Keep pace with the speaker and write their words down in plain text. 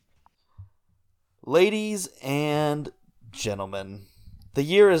Ladies and gentlemen, the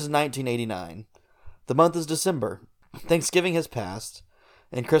year is 1989. The month is December. Thanksgiving has passed,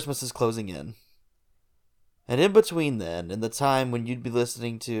 and Christmas is closing in. And in between then, in the time when you'd be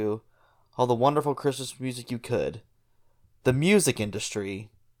listening to all the wonderful Christmas music you could, the music industry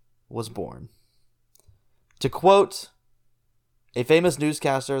was born. To quote a famous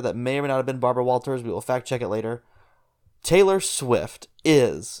newscaster that may or may not have been Barbara Walters, we will fact check it later, Taylor Swift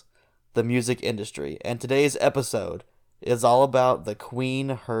is the music industry, and today's episode is all about the queen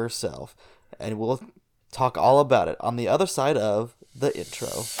herself, and we'll talk all about it on the other side of the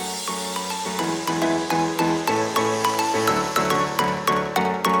intro.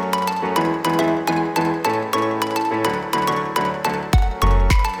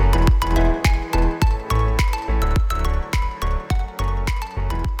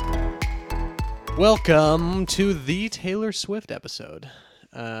 Welcome to the Taylor Swift episode.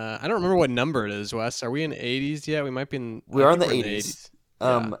 I don't remember what number it is, Wes. Are we in the 80s yet? We might be in... We are in the 80s.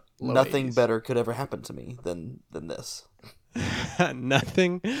 Yeah, nothing 80s. better could ever happen to me than this.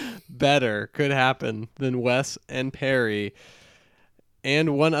 Nothing better could happen than Wes and Perry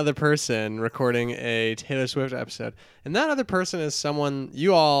and one other person recording a Taylor Swift episode. And that other person is someone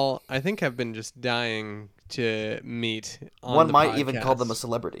you all, I think, have been just dying to meet on One the might even call podcast. them a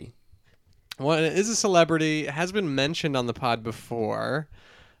celebrity. One is a celebrity, has been mentioned on the pod before.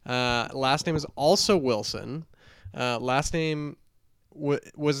 Last name is also Wilson. Last name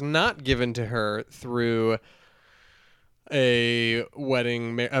was not given to her through a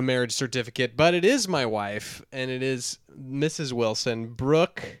a marriage certificate, but it is my wife, and it is Mrs. Wilson.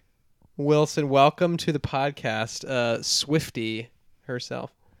 Brooke Wilson, welcome to the podcast, Swiftie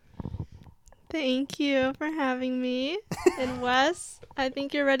herself. Thank you for having me. And Wes, I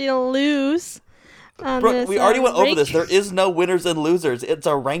think you're ready to lose on Brooke, this. we already went over this. rank- There is no winners and losers. It's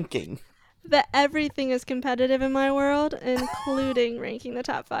a ranking. But everything is competitive in my world, including ranking the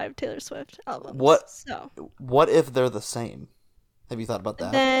top 5 Taylor Swift albums. What? So What if they're the same? Have you thought about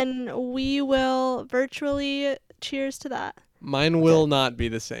that? then we will virtually cheers to that. Mine will not be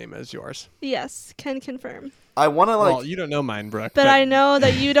the same as yours. Yes, can confirm. I want to Well, you don't know mine, Brooke. But I know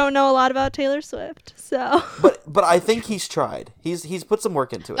that you don't know a lot about Taylor Swift. So but I think he's tried. He's put some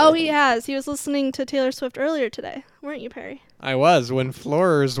work into it. Oh, I he think. has. He was listening to Taylor Swift earlier today, weren't you, Perry? I was. When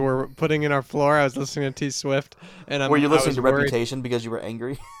floorers were putting in our floor, I was listening to T Swift. And Were you I listening was to worried- Reputation because you were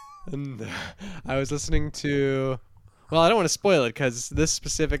angry? And I was listening to... Well, I don't want to spoil it because this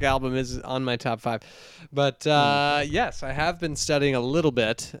specific album is on my top 5. But yes, I have been studying a little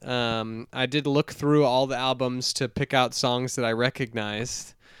bit. I did look through all the albums to pick out songs that I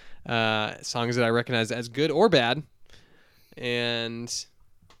recognized. Songs that I recognized as good or bad. And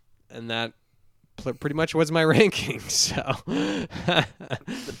that pretty much was my ranking. So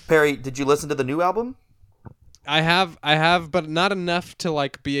Perry, did you listen to the new album? I have, but not enough to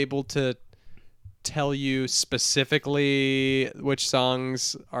like be able to tell you specifically which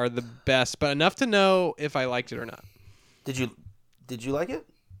songs are the best, but enough to know if I liked it or not. Did you like it?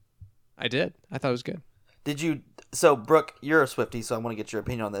 I did. I thought it was good. Did you? So, Brooke, you're a Swiftie, so I want to get your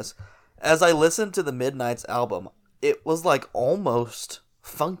opinion on this. As I listened to the Midnight's album, it was like almost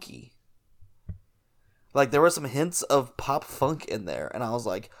funky. Like there were some hints of pop funk in there, and I was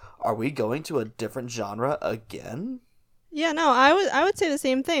like, "Are we going to a different genre again?" Yeah, no, I would say the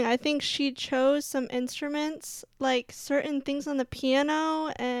same thing. I think she chose some instruments, like certain things on the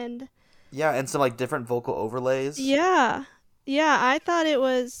piano, and Yeah, and some like different vocal overlays. yeah, I thought it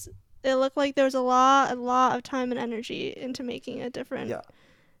looked like there was a lot of time and energy into making a different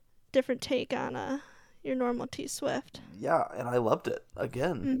take on your normal T Swift. Yeah, and I loved it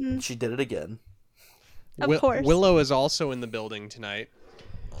again. Mhm. She did it again. Of course. Willow is also in the building tonight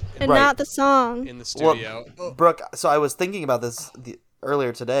And Right. not the song. in the studio. Brooke, so I was thinking about this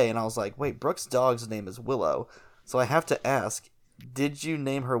earlier today, and I was like, wait, Brooke's dog's name is Willow. So I have to ask, did you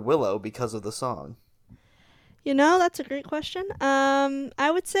name her Willow because of the song? You know, that's a great question. I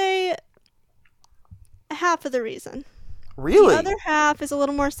would say half of the reason. Really? The other half is a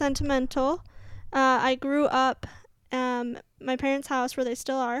little more sentimental. I grew up my parents' house where they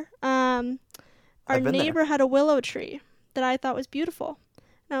still are. Our I've been there. neighbor had a willow tree that I thought was beautiful.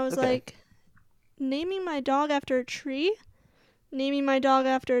 And I was Okay. like, naming my dog after a tree? Naming my dog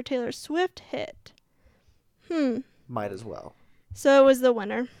after a Taylor Swift hit. Might as well. So it was the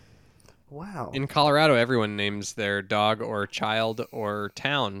winner. Wow. In Colorado, everyone names their dog or child or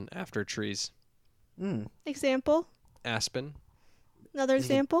town after trees. Example. Aspen, Another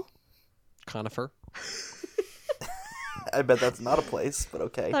example. conifer. I bet that's not a place, but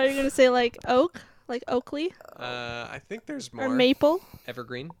okay. I thought you were going to say like oak, like Oakley I think there's more. or maple.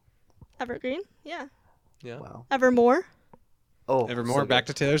 Evergreen. Evergreen. Yeah. Yeah. Wow. Evermore. Oh, Evermore. so Back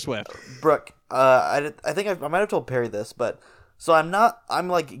to good. Taylor Swift. Brooke, I think I might have told Perry this, but so I'm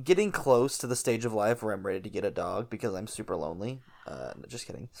like getting close to the stage of life where I'm ready to get a dog because I'm super lonely. Just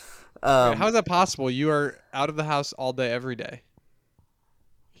kidding. Wait, how is that possible? You are out of the house all day, every day.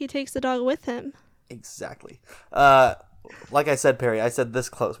 He takes the dog with him. Exactly. Like I said, Perry, I said this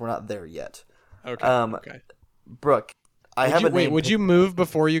close. We're not there yet. Okay. Okay. Brooke, I have a name. Wait, would you move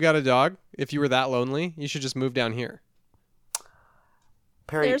before you got a dog? If you were that lonely, you should just move down here.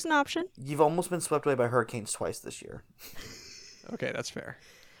 Perry, There's an option. you've almost been swept away by hurricanes twice this year. Okay, that's fair.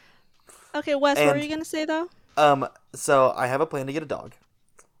 Okay, Wes, what were And- you gonna say though? So I have a plan to get a dog.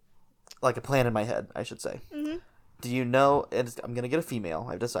 Like a plan in my head, I should say. Mm-hmm. Do you know? I'm gonna get a female.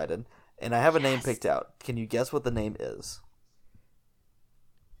 I've decided, and I have a name picked out. Can you guess what the name is?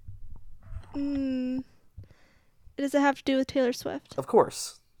 Does it have to do with Taylor Swift? Of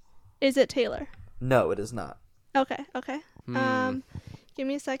course. Is it Taylor? No, it is not. Okay. Give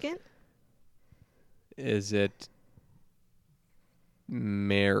me a second. Is it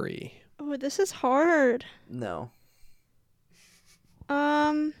Mary? Oh, this is hard. No.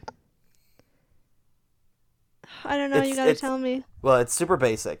 I don't know. You gotta tell me. Well, it's super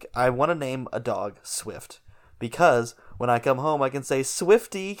basic. I want to name a dog Swift because when I come home, I can say,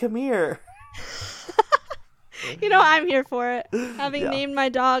 "Swifty, come here." You know, I'm here for it. Having Yeah. named my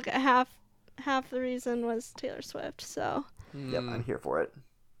dog, half the reason was Taylor Swift. So Yep, I'm here for it.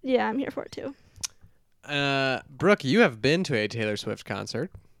 yeah, I'm here for it too. Brooke, you have been to a Taylor Swift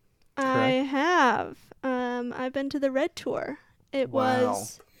concert. I have. I've been to the Red Tour. It Wow.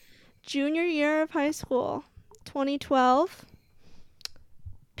 was junior year of high school, 2012.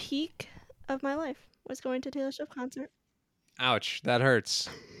 Peak of my life was going to Taylor Swift concert. Ouch, that hurts.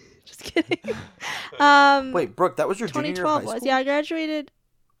 Just kidding. Wait, Brooke, that was your junior year of 2012 high was. school? Yeah, I graduated.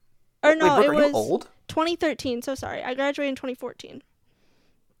 Or no, Wait, Brooke, it are was you old? 2013. So sorry. I graduated in 2014.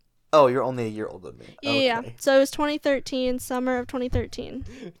 Oh, you're only a year older than me. Yeah. Okay. So it was 2013, summer of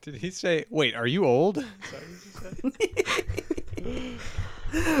 2013. Did he say, wait, are you old?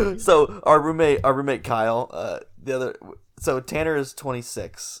 So our roommate Kyle, so Tanner is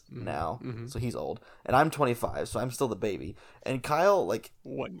 26 now, so he's old, and I'm 25, so I'm still the baby. And Kyle, like,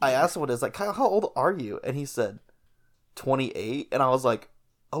 What? I asked him what it is, like, Kyle, how old are you? And he said 28, and I was like,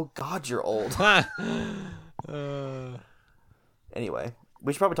 oh God, you're old. Anyway,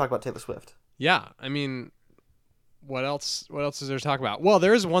 we should probably talk about Taylor Swift. Yeah, I mean, what else is there to talk about? Well,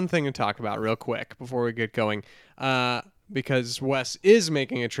 there is one thing to talk about real quick before we get going, because Wes is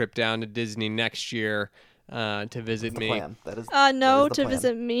making a trip down to Disney next year to visit The me plan. That is. No, that is the to plan.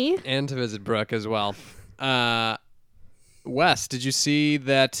 visit me. and to visit Brooke as well. Wes, did you see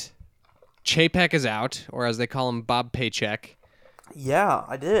that Chapek is out, or as they call him, Bob Paycheck? Yeah,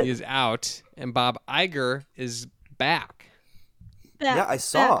 I did. He is out, and Bob Iger is back. Back, Yeah, I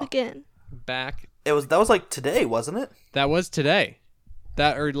saw. Back again. Back. That was like today, wasn't it? That was today.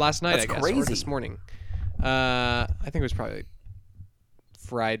 Or last night, That's I guess, or crazy. this morning. I think it was probably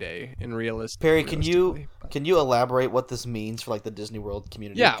Friday in realistic. Perry, can you realistically, elaborate what this means for like the Disney World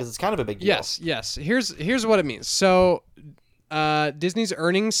community? Yeah. Because it's kind of a big deal. Yes. Here's what it means. So, Disney's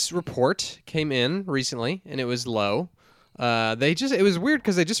earnings report came in recently, and it was low. It was weird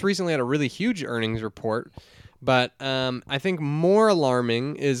because they just recently had a really huge earnings report, but I think more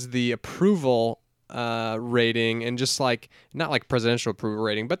alarming is the approval rating, and just like not like presidential approval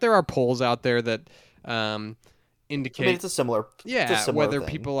rating, but there are polls out there that indicate I mean, it's a similar. whether thing.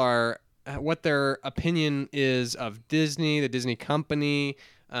 people are what their opinion is of Disney, the Disney company.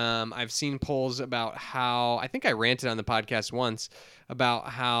 I've seen polls about how, I think I ranted on the podcast once about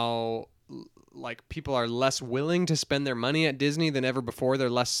how like people are less willing to spend their money at Disney than ever before. They're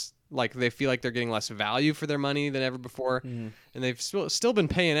less like, they feel like they're getting less value for their money than ever before. And they've still been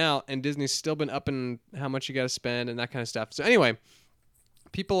paying out, and Disney's still been upping how much you got to spend and that kind of stuff. So anyway,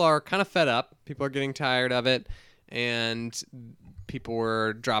 people are kind of fed up. People are getting tired of it, and people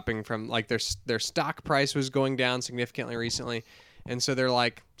were dropping from like their stock price was going down significantly recently, and so they're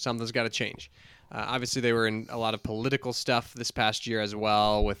like, something's got to change. Obviously, they were in a lot of political stuff this past year as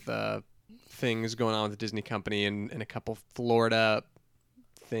well, with things going on with the Disney company and a couple Florida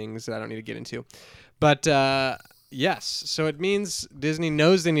things that I don't need to get into. But yes, so it means Disney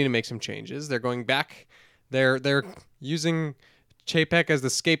knows they need to make some changes. They're going back. They're using Chapek as the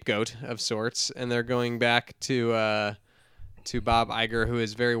scapegoat of sorts, and they're going back to Bob Iger, who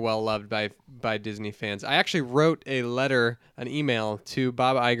is very well loved by Disney fans. I actually wrote an email to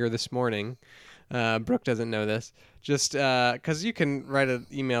Bob Iger this morning. Brooke doesn't know this, just because you can write an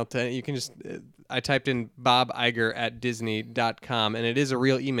email to. You can just. I typed in Bob Iger at Disney.com, and it is a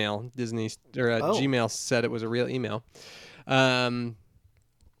real email. Gmail said it was a real email. And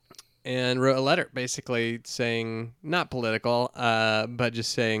wrote a letter basically saying, not political, but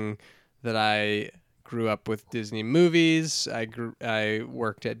just saying that I grew up with Disney movies. I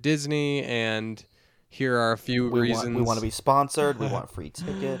worked at Disney, and here are a few reasons. We want to be sponsored. We want free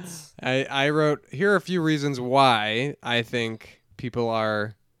tickets. I wrote, here are a few reasons why I think people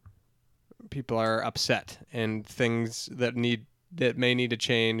are upset, and things that may need to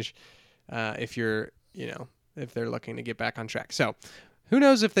change if they're looking to get back on track. So who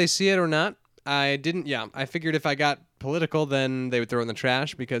knows if they see it or not. I figured if I got political, then they would throw it in the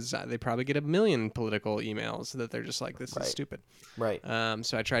trash, because they probably get a million political emails that they're just like, this is stupid. Right.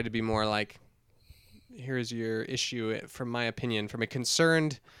 So I tried to be more like, here's your issue, from my opinion, from a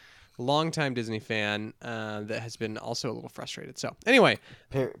concerned, longtime Disney fan that has been also a little frustrated. So anyway,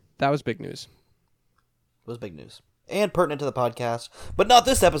 that was big news. It was big news. And pertinent to the podcast, but not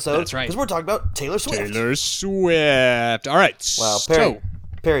this episode. That's right. Because we're talking about Taylor Swift. Taylor Swift. All right. Wow,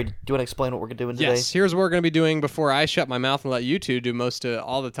 Perry, do you want to explain what we're doing today? Yes, here's what we're going to be doing before I shut my mouth and let you two do most of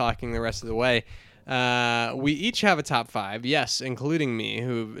all the talking the rest of the way. We each have a top 5, yes, including me,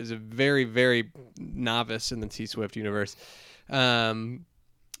 who is a very, very novice in the T-Swift universe.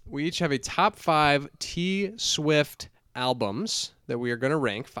 We each have a top 5 T-Swift albums that we are going to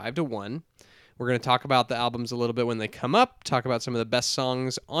rank 5 to 1. We're going to talk about the albums a little bit when they come up, talk about some of the best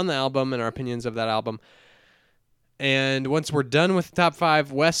songs on the album and our opinions of that album. And once we're done with the top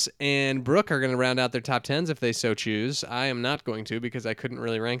 5, Wes and Brooke are going to round out their top 10s if they so choose. I am not going to, because I couldn't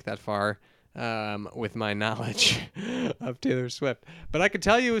really rank that far with my knowledge of Taylor Swift. But I could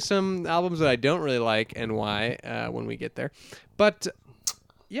tell you some albums that I don't really like and why when we get there. But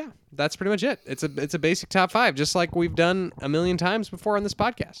yeah, that's pretty much it. It's a basic top 5, just like we've done a million times before on this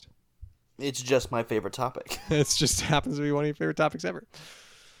podcast. It's just my favorite topic. It just happens to be one of your favorite topics ever.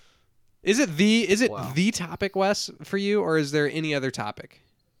 Is it the topic, Wes, for you, or is there any other topic?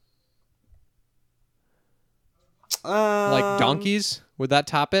 Like donkeys? Would that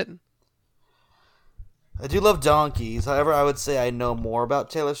top it? I do love donkeys. However, I would say I know more about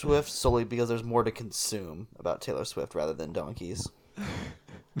Taylor Swift solely because there's more to consume about Taylor Swift rather than donkeys.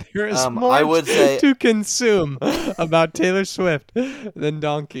 There is more to consume about Taylor Swift than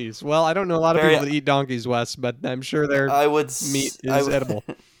donkeys. Well, I don't know a lot of people that eat donkeys, Wes, but I'm sure their meat is edible.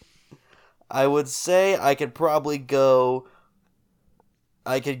 I would say I could go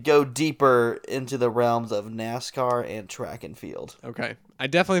deeper into the realms of NASCAR and track and field. Okay. I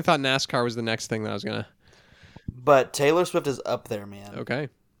definitely thought NASCAR was the next thing that I was going to... But Taylor Swift is up there, man. Okay.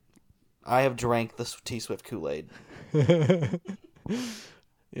 I have drank the T-Swift Kool-Aid.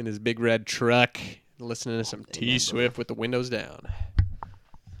 In his big red truck, listening to some T-Swift with the windows down.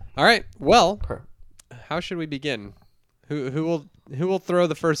 All right. Well, how should we begin? Who will throw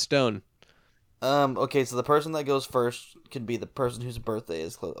the first stone? Okay, so the person that goes first could be the person whose birthday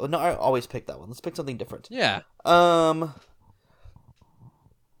is close. Oh, no, I always pick that one. Let's pick something different. Yeah.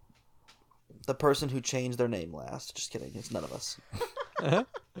 The person who changed their name last. Just kidding. It's none of us.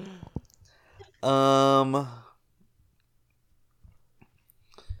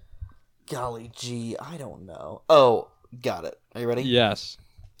 Golly gee, I don't know. Oh, got it. Are you ready? Yes.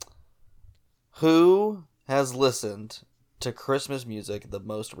 Who has listened to Christmas music the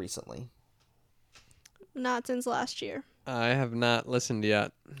most recently? Not since last year. I have not listened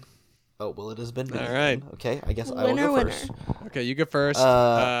yet. Oh, well, it has been me. All right. Okay, I guess I will go first. Okay, you go first.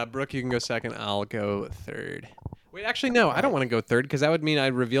 Brooke, you can go second. I'll go third. Wait, actually, no. I don't want to go third because that would mean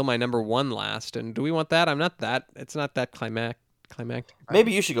I'd reveal my number 1 last. And do we want that? It's not that climactic.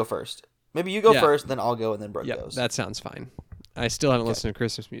 Maybe you should go first. Maybe you go first, then I'll go, and then Brooke goes. That sounds fine. I still haven't listened to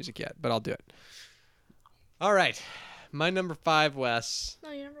Christmas music yet, but I'll do it. All right. My number 5, Wes.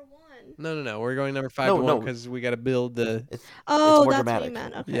 No, you're number 1. No. We're going number 5 to 1 because we got to build the... It's more that's dramatic. what you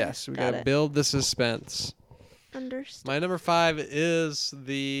meant. Okay. Yes, we got to build the suspense. Understood. My number 5 is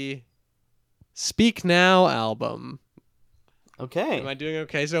the Speak Now album. Okay. Am I doing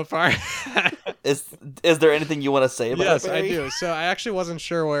okay so far? Is there anything you want to say about it? Yes, I do. So I actually wasn't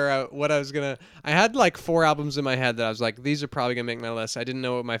sure what I was going to... I had like 4 albums in my head that I was like, these are probably going to make my list. I didn't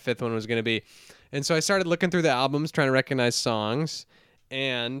know what my 5th one was going to be. And so I started looking through the albums, trying to recognize songs.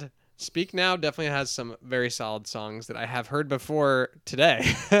 And Speak Now definitely has some very solid songs that I have heard before today.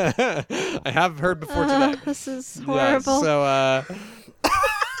 This is horrible. Yeah, so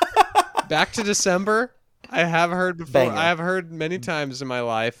Back to December, I have heard before. Banger. I have heard many times in my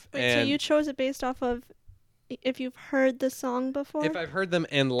life. Wait, and so you chose it based off of if you've heard the song before? if I've heard them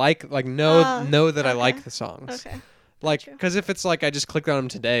and know that I like the songs. Okay. Like, Gotcha. because if it's like I just clicked on them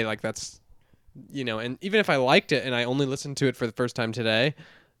today, like that's and even if I liked it and I only listened to it for the first time today,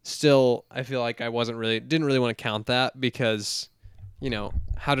 still I feel like I didn't really want to count that because,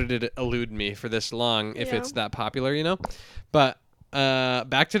 how did it elude me for this long if it's that popular, But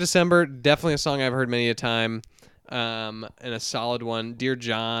Back to December, definitely a song I've heard many a time, and a solid one. Dear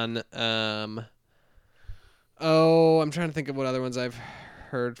John. I'm trying to think of what other ones I've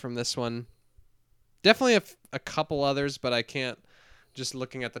heard from this one. Definitely a couple others, but I can't just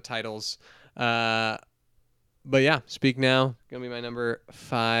looking at the titles. But yeah, Speak Now, gonna be my number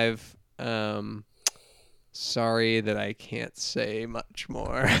 5. Sorry that I can't say much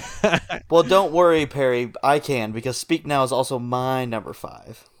more. Well, don't worry, Perry. I can, because Speak Now is also my number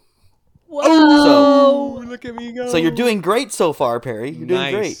 5. Whoa! Look at me go. So you're doing great so far, Perry. You're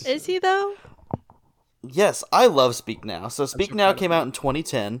doing great. Is he though? Yes, I love Speak Now. So Speak Now came out in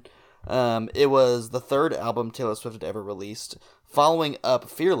 2010. It was the 3rd album Taylor Swift had ever released, following up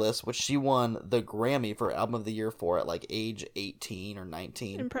Fearless, which she won the Grammy for Album of the Year for at like age 18 or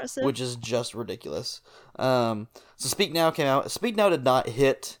 19. Impressive. Which is just ridiculous. So Speak Now came out. Speak Now did not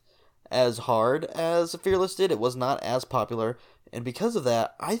hit as hard as Fearless did. It was not as popular. And because of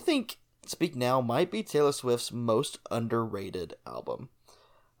that, I think Speak Now might be Taylor Swift's most underrated album.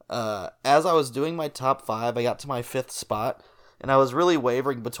 As I was doing my top 5, I got to my 5th spot, and I was really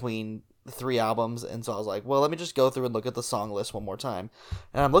wavering between the 3 albums, and so I was like, well, let me just go through and look at the song list one more time.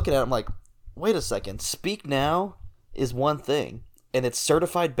 And I'm looking at it, I'm like, wait a second, Speak Now is one thing, and it's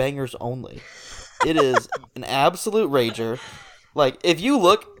certified bangers only. It is an absolute rager. Like, if you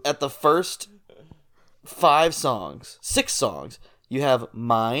look at the first 6 songs, you have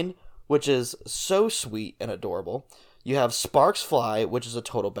Mine, which is so sweet and adorable. You have Sparks Fly, which is a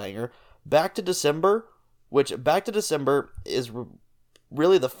total banger. Back to December is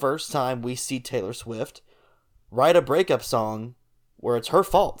really the first time we see Taylor Swift write a breakup song where it's her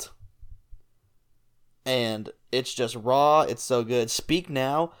fault. And it's just raw. It's so good. Speak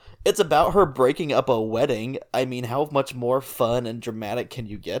Now, it's about her breaking up a wedding. I mean, how much more fun and dramatic can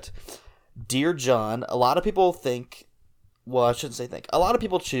you get? Dear John, a lot of people think, well, I shouldn't say think. A lot of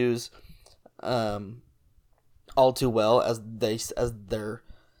people choose All Too Well as their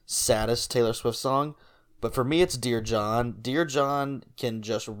saddest Taylor Swift song, but for me it's Dear John. Dear John can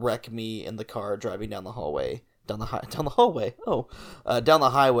just wreck me in the car driving down the highway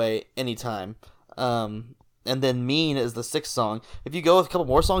anytime. And then Mean is the 6th song. If you go with a couple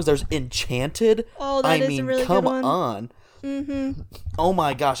more songs, there's Enchanted. Oh, that is a really come good one. on. Mm-hmm. Oh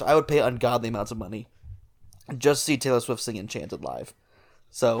my gosh, I would pay ungodly amounts of money just to see Taylor Swift sing Enchanted live.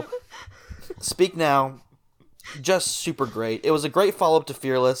 So, Speak Now, just super great. It was a great follow-up to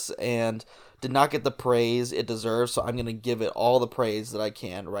Fearless and did not get the praise it deserves, so I'm going to give it all the praise that I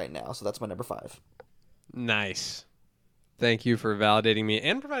can right now. So that's my number 5. Nice. Thank you for validating me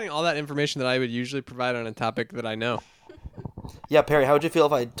and providing all that information that I would usually provide on a topic that I know. Yeah, Perry, how would you feel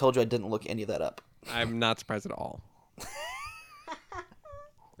if I told you I didn't look any of that up? I'm not surprised at all.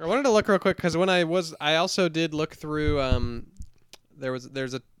 I wanted to look real quick because I also did look through.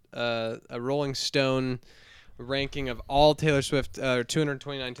 There's a Rolling Stone ranking of all Taylor Swift,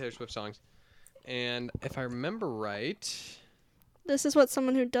 229 Taylor Swift songs, and if I remember right, this is what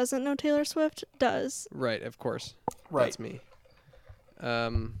someone who doesn't know Taylor Swift does. Right, of course. Right. That's me.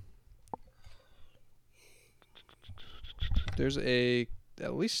 There's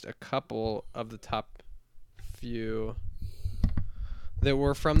at least a couple of the top few that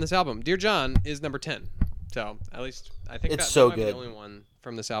were from this album. Dear John is number 10. So, at least I think it's that so might be good. the only one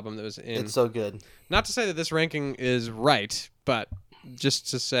from this album that was in. It's so good. Not to say that this ranking is right, but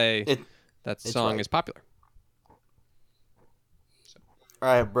just to say that song is popular. So. All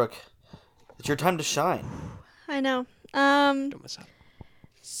right, Brooke. It's your time to shine. I know. Don't mess up.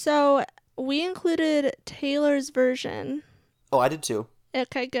 So, we included Taylor's version. Oh, I did too.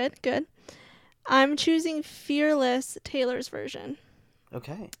 Okay, good. I'm choosing Fearless Taylor's version.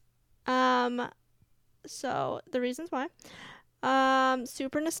 Okay. So the reasons why.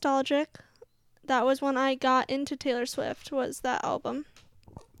 Super nostalgic. That was when I got into Taylor Swift, was that album.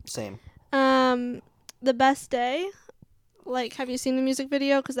 Same. The Best Day. Like, have you seen the music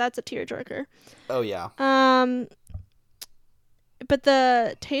video? Because that's a tearjerker. Oh, yeah. But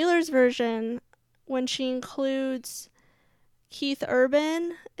the Taylor's version, when she includes Keith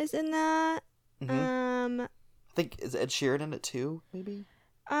Urban is in that. Mm-hmm. I think, is Ed Sheeran in it too, maybe?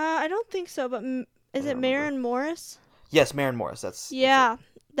 I don't think so, but is it Maren Morris? Yes, Maren Morris. That's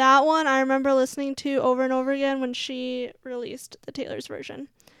that one I remember listening to over and over again when she released the Taylor's version.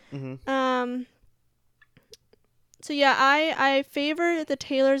 Mm-hmm. So yeah, I favor the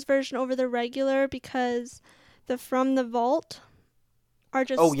Taylor's version over the regular because the From the Vault are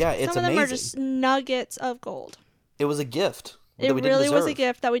just it's some of them are amazing. just nuggets of gold. It was a gift. It that we didn't really was a deserve.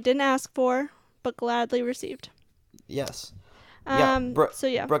 gift that we didn't ask for, but gladly received. Yes. So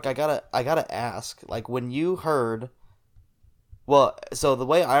yeah. Brooke, I gotta ask, like, when you heard, well, so the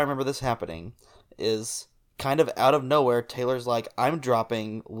way I remember this happening is kind of out of nowhere. Taylor's like, I'm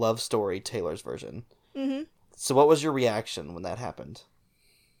dropping Love Story, Taylor's version. Mhm. So what was your reaction when that happened?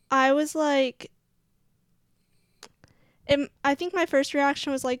 I was like, I think my first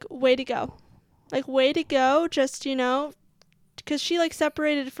reaction was like, way to go. Like, way to go, just, because she, like,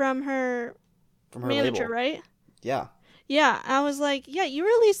 separated from her manager, label. right? Yeah. Yeah, I was like, yeah, you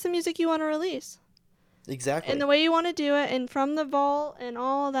release the music you want to release. Exactly. And the way you want to do it, and from the vault, and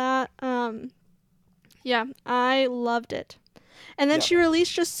all that. Yeah, I loved it. And then she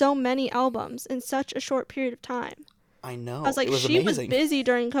released just so many albums in such a short period of time. I know. I was like, it was she amazing. was busy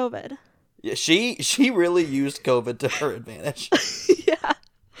during COVID. Yeah, she really used COVID to her advantage. Yeah.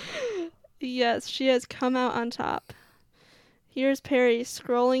 Yes, she has come out on top. Here's Perry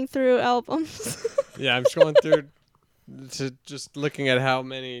scrolling through albums. Yeah, I'm scrolling through to just looking at how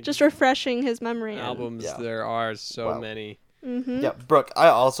many just refreshing his memory. albums there are. So many. Mm-hmm. Yeah, Brooke, I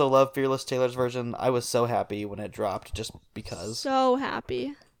also love Fearless Taylor's version. I was so happy when it dropped just because. So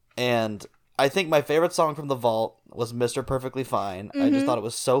happy. And I think my favorite song from the vault was Mr. Perfectly Fine. Mm-hmm. I just thought it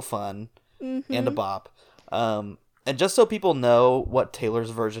was so fun and a bop. And just so people know what Taylor's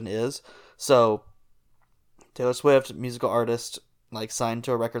version is, so Taylor Swift, musical artist, like signed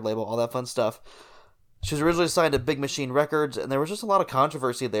to a record label, all that fun stuff. She was originally signed to Big Machine Records, and there was just a lot of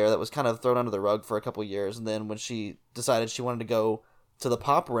controversy there that was kind of thrown under the rug for a couple years. And then when she decided she wanted to go to the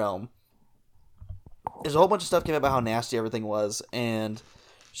pop realm, there's a whole bunch of stuff came out about how nasty everything was, and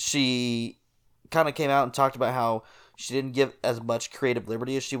she kind of came out and talked about how she didn't give as much creative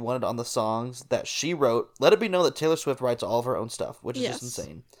liberty as she wanted on the songs that she wrote. Let it be known that Taylor Swift writes all of her own stuff, which is just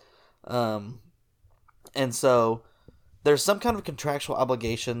insane. And so there's some kind of contractual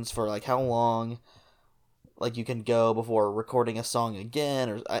obligations for like how long like you can go before recording a song again,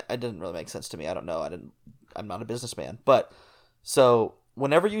 or I didn't really make sense to me. I don't know. I'm not a businessman, but so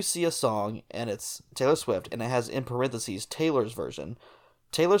whenever you see a song and it's Taylor Swift and it has in parentheses Taylor's version,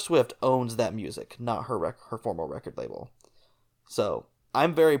 Taylor Swift owns that music, not her formal record label. So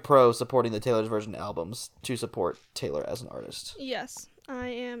I'm very pro supporting the Taylor's version albums to support Taylor as an artist. Yes, I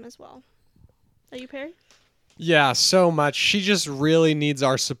am as well. Are you, Perry? Yeah, so much. She just really needs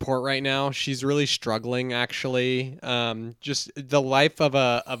our support right now. She's really struggling, actually. Just the life of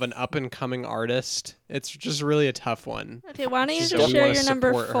an up and coming artist. It's just really a tough one. Okay, why don't you So just we share wanna your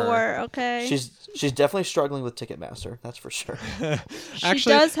number support 4? her. Okay. She's definitely struggling with Ticketmaster. That's for sure. She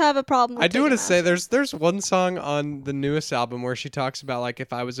Actually, does have a problem. With I do want to say Ticketmaster. there's one song on the newest album where she talks about like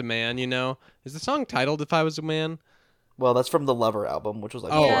if I was a man. Is the song titled "If I Was a Man"? Well, that's from the Lover album, which was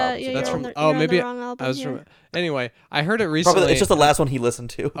like Oh, 4 Yeah, albums yeah, ago. that's you're from. on the- Oh, you're on the maybe wrong album I was here. from. Anyway, I heard it recently. Probably it's just the last one he listened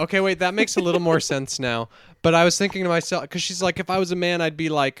to. Okay, wait, that makes a little more sense now. But I was thinking to myself, because she's like, if I was a man, I'd be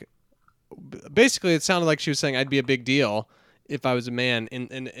like, basically, it sounded like she was saying I'd be a big deal if I was a man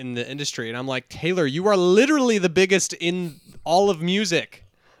in the industry. And I'm like, Taylor, you are literally the biggest in all of music.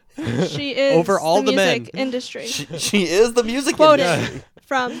 She is Over all the men. music industry. She is the music Quoted industry,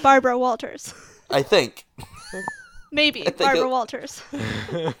 from Barbara Walters. I think. Maybe think Barbara it- Walters.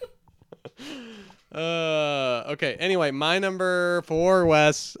 Okay. Anyway, my number 4,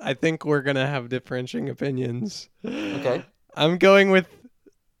 Wes. I think we're gonna have differentiating opinions. Okay. I'm going with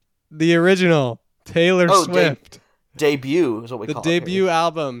the original Taylor Oh, Swift. Debut is what we The call debut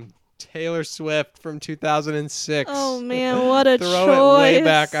album, Taylor Swift from 2006. Oh man, what a Throw choice! it way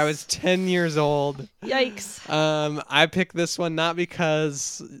back. I was 10 years old. Yikes. I picked this one not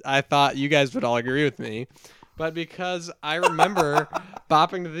because I thought you guys would all agree with me, but because I remember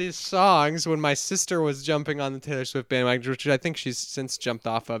bopping to these songs when my sister was jumping on the Taylor Swift bandwagon, which I think she's since jumped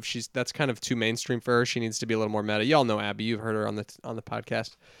off of. That's kind of too mainstream for her. She needs to be a little more meta. Y'all know Abby. You've heard her on the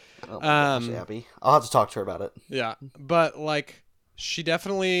podcast. Oh my gosh, Abby. I'll have to talk to her about it. Yeah, but like she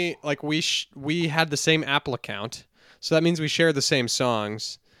definitely like we had the same Apple account, so that means we shared the same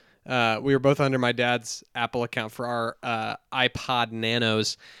songs. We were both under my dad's Apple account for our iPod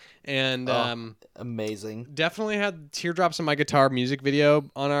Nanos, and Amazing. definitely had Teardrops on My Guitar music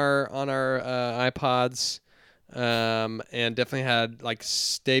video on our iPods, and definitely had like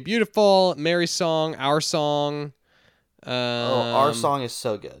Stay Beautiful, Mary Song, Our Song. Our song is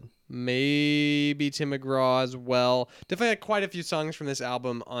so good. Maybe Tim McGraw as well. Definitely had quite a few songs from this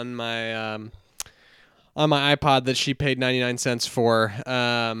album on my iPod that she paid 99 cents for,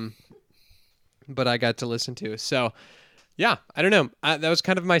 but I got to listen to. So, Yeah, I don't know. That was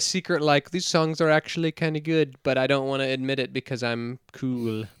kind of my secret. Like, these songs are actually kind of good, but I don't want to admit it because I'm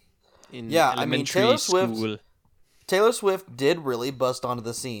cool in elementary school. Taylor Swift did really bust onto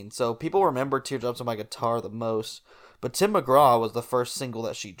the scene. So people remember Teardrops on My Guitar the most. But Tim McGraw was the first single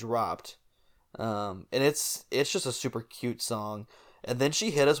that she dropped. And it's just a super cute song. And then she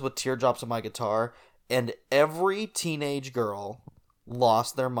hit us with Teardrops on My Guitar. And every teenage girl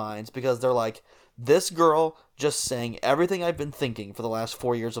lost their minds because they're like, this girl just sang everything I've been thinking for the last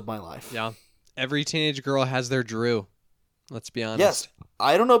 4 years of my life. Yeah. Every teenage girl has their Drew. Let's be honest. Yes.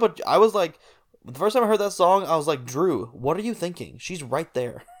 I don't know, but I was like, the first time I heard that song, I was like, Drew, what are you thinking? She's right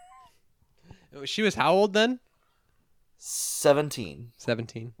there. She was how old then? 17.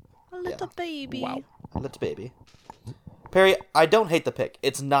 17. A little baby. Wow. A little baby. Perry, I don't hate the pick.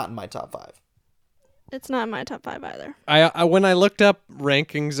 It's not in my top 5. It's not in my top 5 either. I when I looked up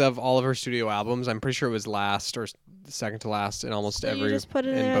rankings of all of her studio albums, I'm pretty sure it was last or second to last in almost every. You just put it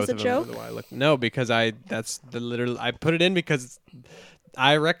in in there both as a of them, joke? the way I looked. No, because I put it in because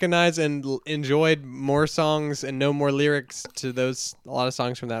I recognize and enjoyed more songs and know more lyrics to a lot of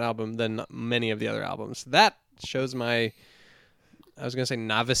songs from that album than many of the other albums. That shows my, I was gonna say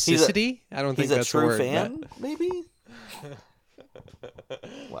novicity. I don't think that's a true a word, fan, maybe.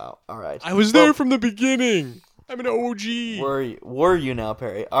 Wow. All right. I was there from the beginning. I'm an OG. Were you now,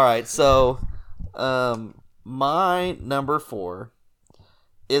 Perry? All right. So, my number 4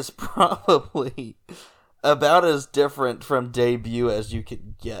 is probably about as different from Debut as you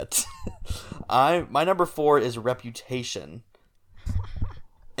could get. My number 4 is Reputation.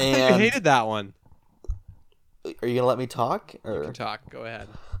 And I hated that one. Are you gonna let me talk? Or? You can talk. Go ahead.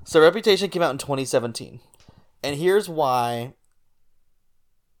 So Reputation came out in 2017, and here's why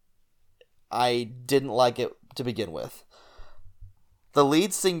I didn't like it to begin with. The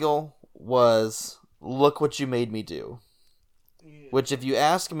lead single was "Look What You Made Me Do," which, if you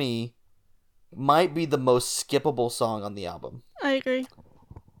ask me, might be the most skippable song on the album. I agree.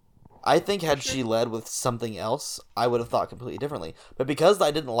 I think had she led with something else, I would have thought completely differently. But because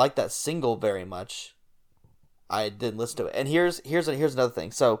I didn't like that single very much, I didn't listen to it. And here's another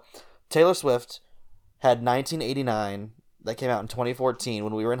thing. So Taylor Swift had 1989 that came out in 2014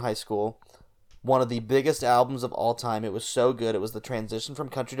 when we were in high school. One of the biggest albums of all time. It was so good. It was the transition from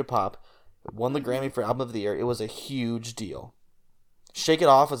country to pop. It won the Grammy for Album of the Year. It was a huge deal. Shake It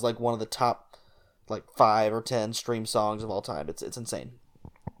Off is like one of the top 5 or 10 stream songs of all time. It's insane.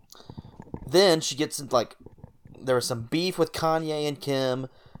 Then she gets into there was some beef with Kanye and Kim,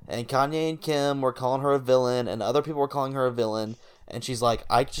 and Kanye and Kim were calling her a villain, and other people were calling her a villain, and she's like,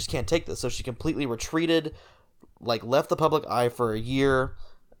 I just can't take this. So she completely retreated, left the public eye for a year,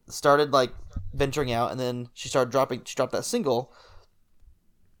 started venturing out, and then she dropped that single.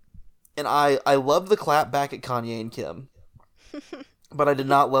 And I loved the clap back at Kanye and Kim, but I did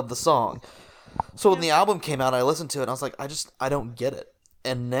not love the song. So when the album came out, I listened to it, and I was like, I don't get it.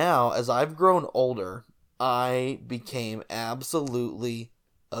 And now, as I've grown older, I became absolutely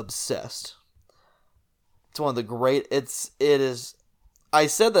obsessed. It's one of the great. It is. I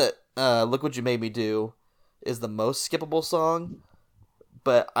said that "Look What You Made Me Do" is the most skippable song,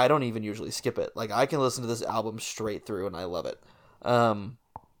 but I don't even usually skip it. I can listen to this album straight through, and I love it. And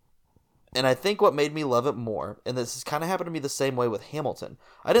I think what made me love it more, and this has kind of happened to me the same way with Hamilton.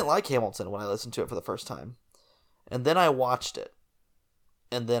 I didn't like Hamilton when I listened to it for the first time, and then I watched it.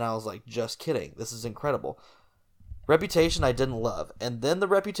 And then I was like, just kidding. This is incredible. Reputation I didn't love. And then the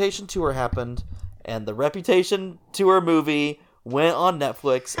Reputation tour happened. And the Reputation tour movie went on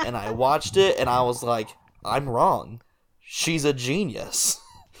Netflix. And I watched it. And I was like, I'm wrong. She's a genius.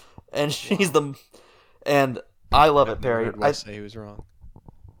 And she's the... And I love it, Perry. I say he was wrong.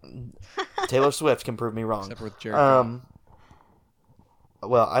 Taylor Swift can prove me wrong. Except with Jared.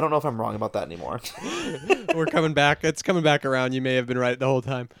 Well, I don't know if I'm wrong about that anymore. We're coming back. It's coming back around. You may have been right the whole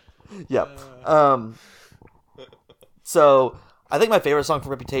time. Yep. So I think my favorite song for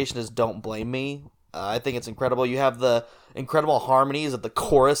Reputation is "Don't Blame Me." I think it's incredible. You have the incredible harmonies of the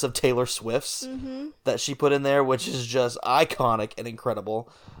chorus of Taylor Swift's that she put in there, which is just iconic and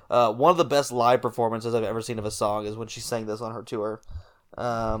incredible. One of the best live performances I've ever seen of a song is when she sang this on her tour.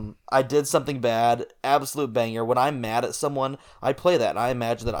 I Did Something Bad, absolute banger. When I'm mad at someone, I play that, and I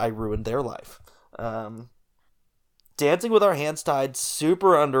imagine that I ruined their life. Dancing with Our Hands Tied,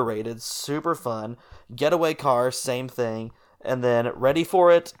 super underrated, super fun. Getaway Car, same thing. And then Ready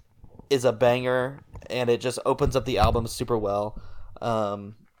for It is a banger, and it just opens up the album super well.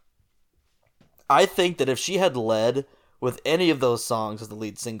 I think that if she had led with any of those songs as the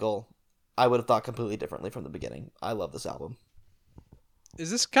lead single, I would have thought completely differently from the beginning. I love this album. Is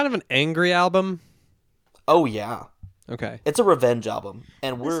this kind of an angry album? Oh, yeah. Okay. It's a revenge album,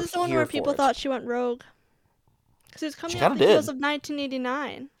 and we're This is the one here where for people it. thought she went rogue. Because it was coming She out kinda the heels did. of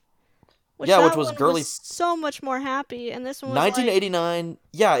 1989. Which Yeah, that which was one girly. was so much more happy, and this one was like 1989.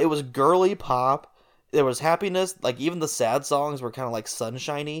 Yeah, it was girly pop. There was happiness. Like even the sad songs were kind of like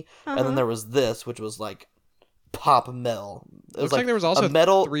sunshiny, and then there was this, which was like pop metal. It was Looks like there was also a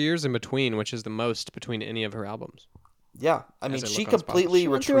metal. 3 years in between, which is the most between any of her albums. Yeah, I mean, As I she look on Spotify. completely she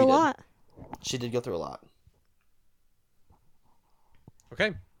went through a retreated. lot. She did go through a lot.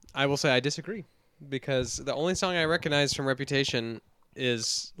 Okay. I will say I disagree because the only song I recognize from Reputation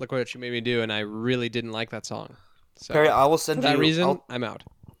is Look What You Made Me Do, and I really didn't like that song. So Perry, I will for send that you. reason, I'm out.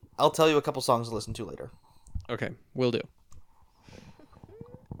 I'll tell you a couple songs to listen to later. Okay, will do.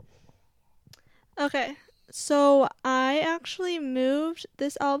 Okay, so I actually moved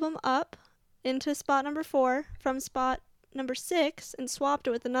this album up into spot number 4 from spot number 6 and swapped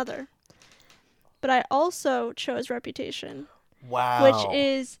it with another. But I also chose Reputation, Wow. which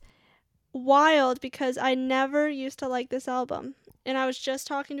is wild because I never used to like this album. And I was just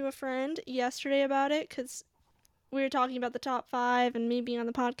talking to a friend yesterday about it because we were talking about the top 5 and me being on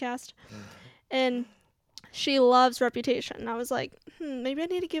the podcast. And she loves Reputation. And I was like, maybe I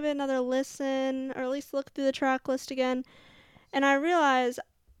need to give it another listen or at least look through the track list again. And I realized,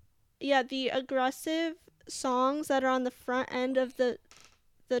 yeah, the aggressive songs that are on the front end of the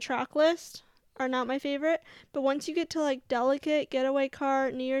track list are not my favorite. But once you get to like Delicate, Getaway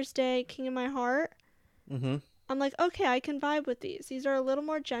Car, New Year's Day, King of My Heart, I'm like, okay, I can vibe with these. These are a little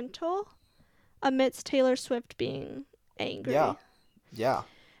more gentle amidst Taylor Swift being angry. Yeah. Yeah.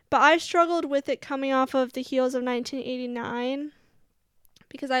 But I struggled with it coming off of the heels of 1989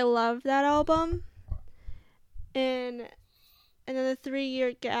 because I loved that album. And then the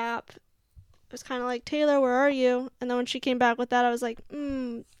 3-year gap was kind of like, Taylor, where are you? And then when she came back with that, I was like,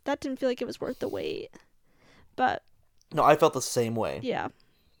 that didn't feel like it was worth the wait. But No, I felt the same way. yeah.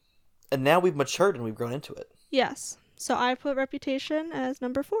 And now we've matured and we've grown into it. Yes. So I put Reputation as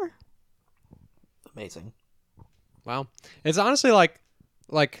number 4. Amazing. Wow. It's honestly like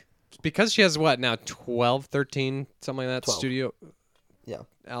because she has what now 12, 13, something like that 12. studio Yeah.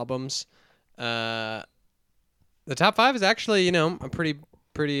 albums. The top 5 is actually, a pretty It's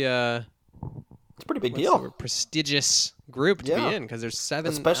a pretty big what's the deal. word? Prestigious group to Yeah. be in because there's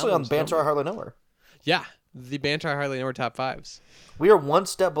 7 Especially on albums Banter I nominated. Hardly Know Her. Yeah, the Banter I Hardly Know Her top 5s. We are one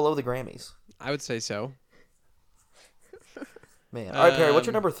step below the Grammys. I would say so. Man. All right, Perry, what's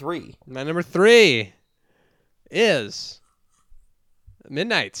your Um, number 3? My number 3 is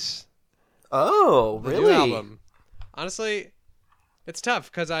Midnight's. Oh, The new really? album. Honestly, it's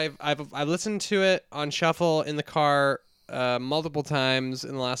tough because I've listened to it on shuffle in the car multiple times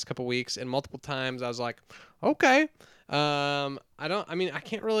in the last couple weeks, and multiple times I was like, okay. I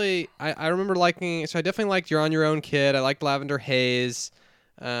can't really. I remember liking. So I definitely liked "You're on Your Own, Kid." I liked "Lavender Haze."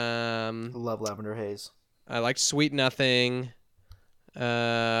 Love Lavender Haze. I liked "Sweet Nothing."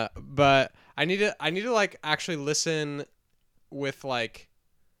 But I need to like actually listen with like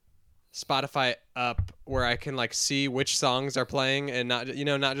Spotify up where I can like see which songs are playing and not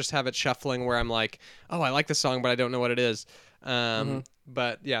just have it shuffling where I'm like, oh, I like this song, but I don't know what it is.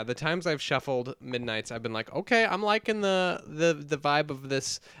 But yeah, the times I've shuffled Midnights, I've been like, okay, I'm liking the vibe of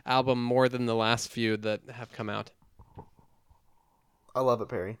this album more than the last few that have come out. I love it,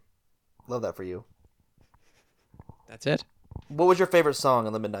 Perry. Love that for you. That's it. What was your favorite song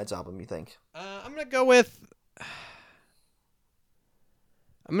on the Midnight's album, you think? I'm gonna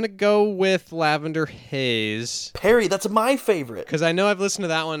go with Lavender Haze Perry, that's my favorite. because I know I've listened to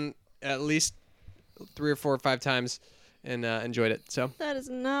that one at least 3 or 4 or 5 times and enjoyed it. So That is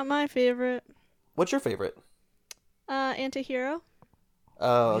not my favorite. What's your favorite? Antihero.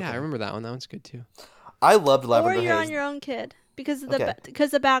 Oh, okay. yeah, I remember that one. That one's good too. I loved Or Lavender You're Haze. on Your Own, Kid. Because of Okay.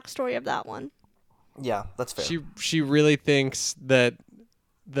 the backstory of that one. Yeah, that's fair. She really thinks that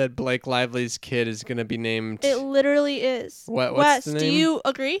Blake Lively's kid is gonna be named. It literally is. What's Wes, the do name? you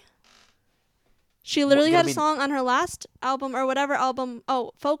agree? She literally had gonna a be- song on her last album or whatever album,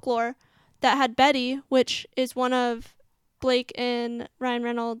 Folklore, that had Betty, which is one of Blake and Ryan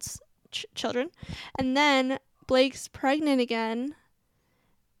Reynolds' children. And then Blake's pregnant again.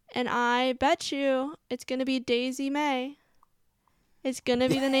 And I bet you it's going to be Daisy May. It's going to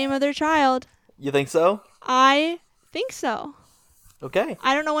be the name of their child. You think so? I think so. Okay.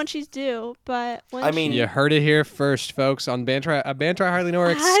 I don't know when she's due, but when I mean- You heard it here first, folks, on a Banter I Hardly Know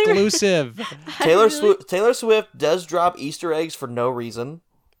Her I- exclusive. Taylor Swift does drop Easter eggs for no reason,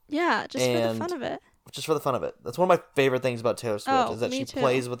 Yeah, just for the And- fun of it. just for the fun of it. That's one of my favorite things about Taylor Swift Oh, is that me she too.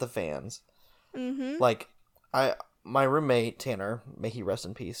 plays with the fans. Mm-hmm. Like, my roommate Tanner, may he rest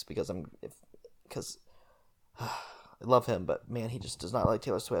in peace, because I love him, but man, he just does not like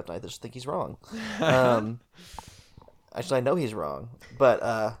Taylor Swift. And I just think he's wrong. Actually, I know he's wrong,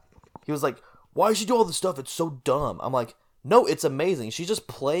 but he was like, "Why does she do all this stuff? It's so dumb." I'm like, "No, it's amazing. She's just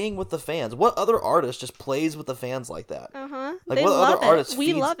playing with the fans. What other artist just plays with the fans like that?" Like, They what love other it. artist We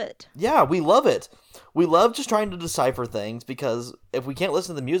feeds- love it. Yeah, we love it. We love just trying to decipher things because if we can't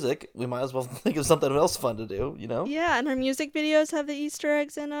listen to the music, we might as well think of something else fun to do. You know? Yeah, and her music videos have the Easter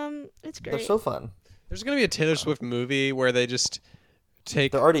eggs in them. It's great. They're so fun. There's gonna be a Taylor Swift movie where they just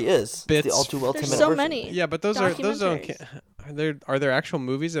take. There already is. It's Bits. the all too well There's 10-minute so version. many. Yeah, but those don't. Documentaries. Are there actual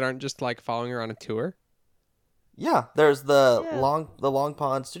movies that aren't just like following her on a tour? Yeah, there's the Yeah. Long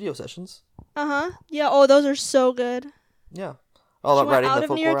Pond studio sessions. Yeah. Oh, those are so good. Yeah, all She about went writing out the of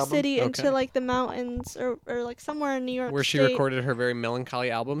folklore New York album. City Okay. into like the mountains or like somewhere in New York Where she State. recorded her very melancholy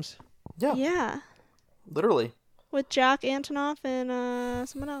albums. Yeah, Yeah, literally. with Jack Antonoff and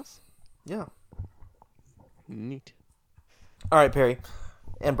someone else. Yeah. Neat. All right, Perry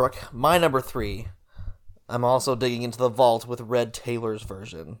and Brooke. My number 3. I'm also digging into the vault with Red Taylor's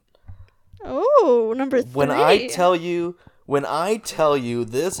version. Oh, number 3. When I tell you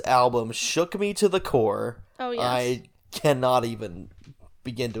this album shook me to the core, Oh, yes. I cannot even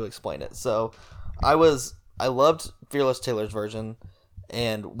begin to explain it. So, I loved Fearless Taylor's version,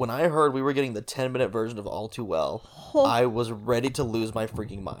 and when I heard we were getting the 10-minute version of All Too Well, Oh. I was ready to lose my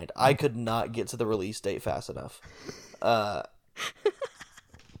freaking mind. I could not get to the release date fast enough. I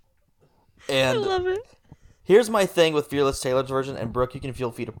And love it. here's my thing with Fearless Taylor's version, and Brooke, you can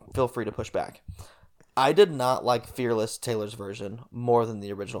feel free to push back. I did not like Fearless Taylor's version more than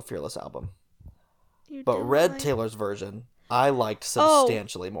the original Fearless album. You But didn't Red like- Taylor's version, I liked Oh.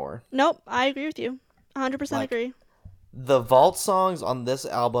 substantially more. Nope, I agree with you. 100% Like- agree. The vault songs on this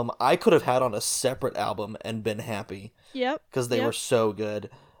album, I could have had on a separate album and been happy Yep. because they Yep. were so good.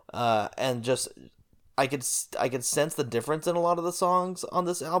 And just I could sense the difference in a lot of the songs on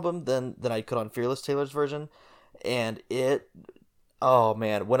this album than I could on Fearless Taylor's version. And oh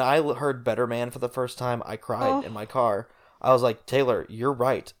man, when I heard Better Man for the first time, I cried in my car. I was like, Taylor, you're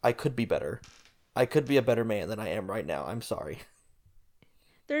right. I could be better. I could be a better man than I am right now. I'm sorry.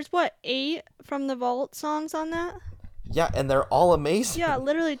 There's 8 from the Vault songs on that? Yeah, and they're all amazing. Yeah,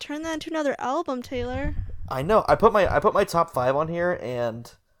 literally turn that into another album, Taylor. I know. I put my top 5 on here, and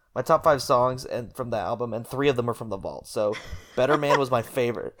my top 5 songs and from the album, and 3 of them are from the vault. So, Better Man was my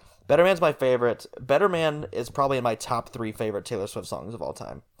favorite. Better Man's my favorite. Better Man is probably in my top 3 favorite Taylor Swift songs of all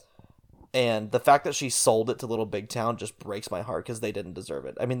time. And the fact that she sold it to Little Big Town just breaks my heart because they didn't deserve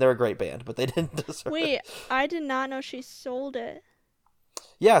it. I mean, they're a great band, but they didn't deserve it. Wait, I did not know she sold it.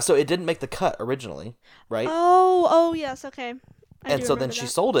 Yeah, so it didn't make the cut originally, right? Oh, yes, okay. I And do so then remember she that.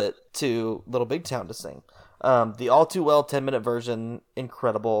 sold it to Little Big Town to sing. The All Too Well 10-minute version,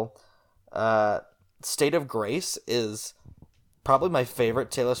 incredible. State of Grace is probably my favorite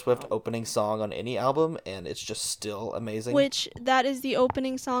Taylor Swift opening song on any album, and it's just still amazing. Which, that is the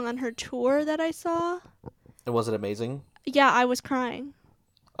opening song on her tour that I saw. And was it amazing? Yeah, I was crying.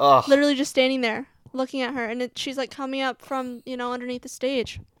 Ugh, Literally just standing there, looking at her, and she's like coming up from, underneath the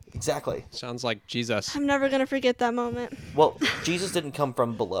stage. exactly. Sounds like Jesus. I'm never gonna forget that moment. Well, Jesus didn't come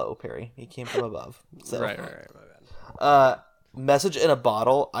from below, Perry. He came from above. So. Right. My bad. Message in a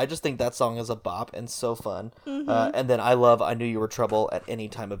Bottle, I just think that song is a bop and so fun. And then I love I Knew You Were Trouble at Any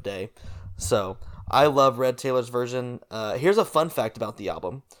Time of Day. So I love Red Taylor's version. Here's a fun fact about the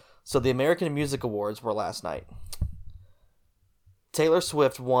album. So the American Music Awards were last night. Taylor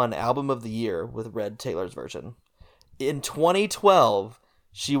Swift won Album of the Year with Red Taylor's version. In 2012,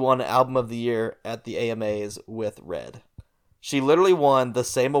 she won Album of the Year at the AMAs with Red. She literally won the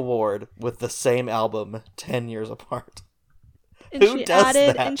same award with the same album 10 years apart. And Who she does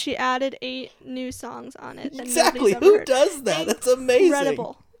added that? And she added 8 new songs on it. that Exactly. nobody's ever Who heard. does that? That's amazing.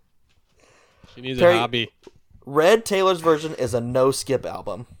 Incredible. She needs Perry- a hobby. Red Taylor's version is a no-skip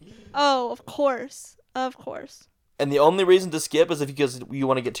album. Oh, of course. Of course. And the only reason to skip is because you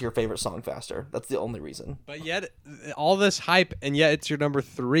want to get to your favorite song faster. That's the only reason. But yet, all this hype, and yet it's your number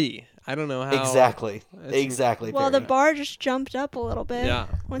 3. I don't know how. Exactly. It's- Exactly. Well, Perry. the bar just jumped up a little bit. Yeah.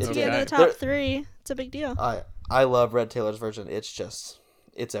 Once you It get into did. the top 3, it's a big deal. I love Red Taylor's version.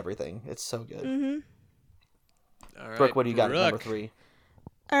 It's everything. It's so good. Mm-hmm. All right, Brooke, what do you got at number Brooke. 3?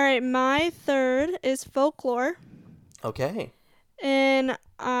 All right, my third is Folklore. Okay. And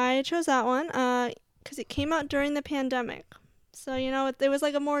I chose that one because it came out during the pandemic. So, it was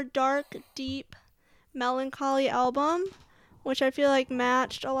like a more dark, deep, melancholy album, which I feel like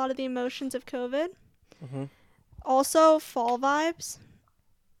matched a lot of the emotions of COVID. Mhm. Also, fall vibes.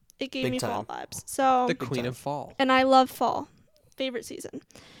 It gave Big me time. fall vibes. So, The Queen time. of Fall. and I love fall. Favorite season.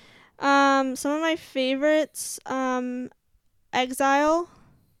 Some of my favorites, Exile,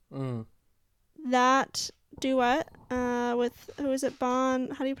 Mm. that duet, with, who is it, Bon,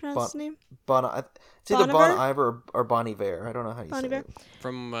 how do you pronounce his name? It's either Bon Bon Iver? Iver or Bon Iver. I don't know how you Bon say Iver? it.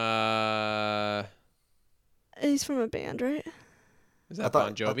 From He's from a band, right? is I that thought-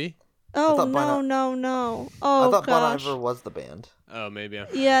 Bon Jovi? Oh, thought Bon no. I Oh, thought gosh. Bon Iver was the band. Oh, maybe.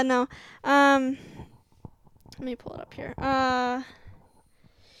 Yeah, no. Let me pull it up here.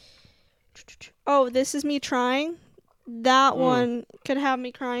 Oh, This Is Me Trying. That one could have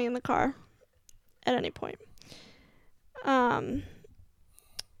me crying in the car at any point.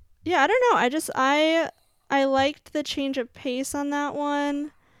 Yeah, I don't know. I liked the change of pace on that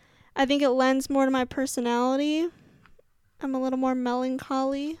one. I think it lends more to my personality. I'm a little more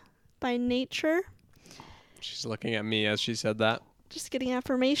melancholy by nature. She's looking at me as she said that. Just getting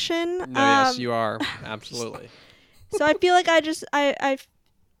affirmation. No, yes, you are. Absolutely. So I feel like I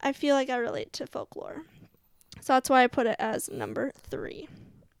feel like I relate to Folklore. So that's why I put it as number 3.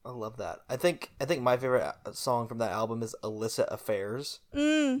 I love that. I think my favorite song from that album is "Illicit Affairs,"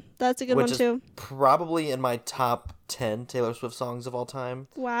 That's a good which one is too. probably in my top 10 Taylor Swift songs of all time.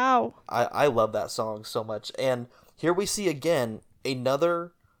 Wow. I love that song so much. And here we see again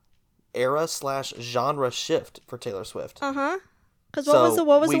another era/genre shift for Taylor Swift. Uh-huh. Cuz So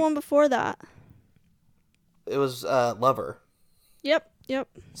what was the we- one before that? It was Lover. Yep.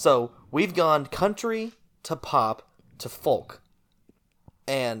 So we've gone country to pop to folk.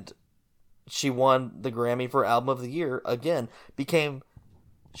 And she won the Grammy for Album of the Year again.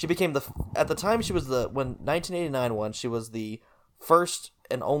 She became at the time she was when 1989 won, she was the first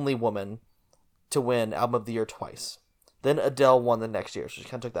and only woman to win Album of the Year twice. Then Adele won the next year, so she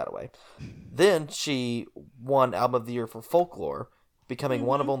kind of took that away. Then she won Album of the Year for Folklore, becoming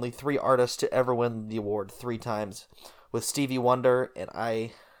one of only 3 artists to ever win the award 3 times, with Stevie Wonder and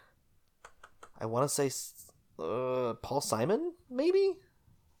I want to say Paul Simon, maybe?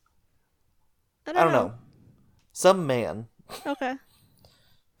 I I don't know. Some man Okay.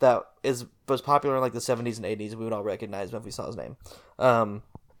 that was popular in like the 70s and 80s. We would all recognize him if we saw his name. Tom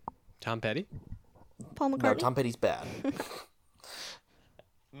Petty? Paul No, McCartney. Tom Petty's bad.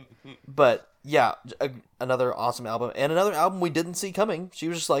 But yeah, another awesome album. And another album we didn't see coming. She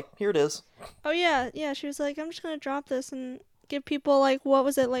was just like, here it is. Oh yeah. She was like, I'm just going to drop this and give people like, what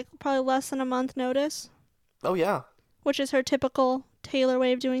was it, like probably less than a month notice, Oh yeah, which is her typical Taylor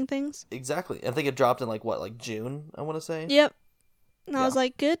way of doing things. exactly. I think it dropped in like June, I want to say. Yep. And I Yeah. was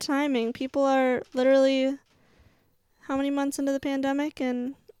like, good timing. People are literally how many months into the pandemic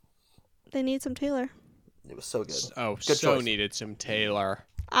and they need some Taylor. It was so good. Oh, Good so choice. needed some Taylor.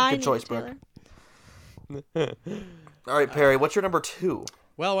 I Good need choice, Taylor. Brooke. All right, Perry, what's your number 2?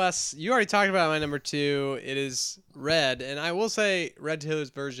 Well, Wes, you already talked about my number 2. It is Red, and I will say Red Taylor's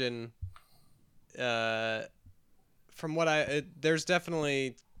version, from what there's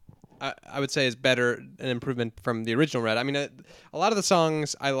definitely, I would say is better, an improvement from the original Red. I mean, a lot of the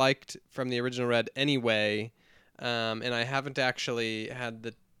songs I liked from the original Red anyway, and I haven't actually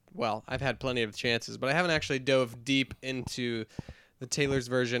had I've had plenty of chances, but I haven't actually dove deep into the Taylor's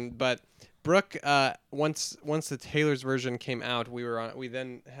version. But Brooke, once the Taylor's version came out, we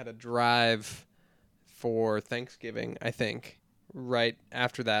then had a drive for Thanksgiving, I think, right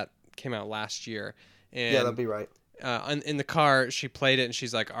after that came out last year. And Yeah, that'd be right. in the car, she played it, and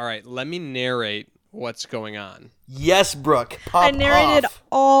she's like, all right, let me narrate what's going on. Yes, Brooke. Pop I narrated off.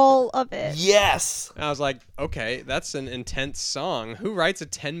 all of it. Yes. And I was like, okay, that's an intense song. Who writes a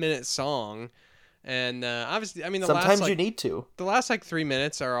 10-minute song? And obviously, I mean, Sometimes you need to. the last 3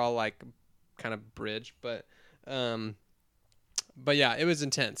 minutes are all like kind of bridge, but yeah, it was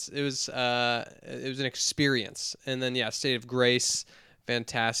intense. It was an experience. And then State of Grace,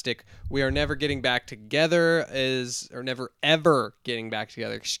 fantastic. We Are Never Getting Back Together or Never Ever Getting Back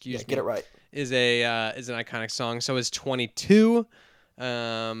Together. Excuse me. Get it right. Is an iconic song. So is 22.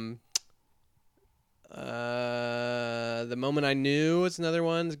 The Moment I Knew is another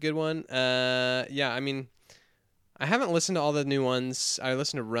one. It's a good one. I mean, I haven't listened to all the new ones. I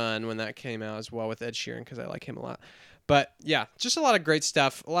listened to Run when that came out as well with Ed Sheeran because I like him a lot. But yeah, just a lot of great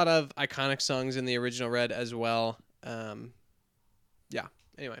stuff. A lot of iconic songs in the original Red as well.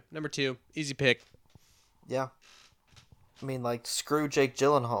 Anyway, number 2, easy pick. Yeah. I mean, like, screw Jake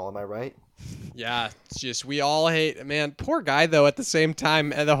Gyllenhaal, am I right? Yeah, it's just we all hate, man. Poor guy though. At the same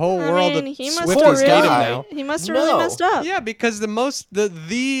time, and the whole I world mean, of he must Swifties have hate him guy. now. He must have No. really messed up. Yeah, because the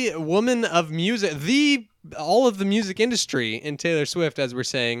woman of music, all of the music industry in Taylor Swift, as we're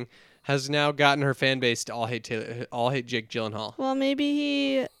saying, has now gotten her fan base to all hate Jake Gyllenhaal. Well, maybe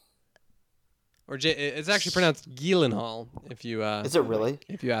he Or it's actually pronounced Gyllenhaal. If you Is it really?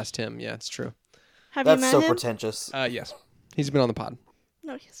 If you asked him, yeah, it's true. Have you That's met so him? pretentious. Yes, he's been on the pod.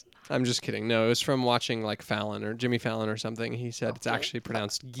 No, he's not. I'm just kidding. No, it was from watching like Fallon or Jimmy Fallon or something. He said it's actually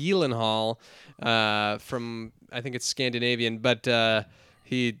pronounced Gyllenhaal, from I think it's Scandinavian, but they've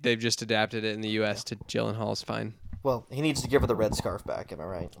just adapted it in the U.S. to Gyllenhaal's fine. Well, he needs to give her the red scarf back. Am I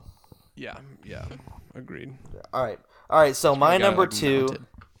right? Yeah, agreed. All right. So my number two,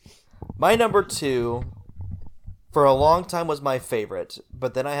 for a long time was my favorite,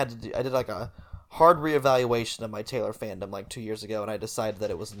 but then I did like a hard reevaluation of my Taylor fandom like 2 years ago, and I decided that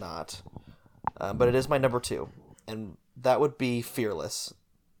it was not. But it is my number 2, and that would be Fearless.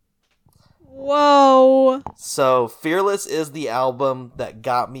 Whoa. So Fearless is the album that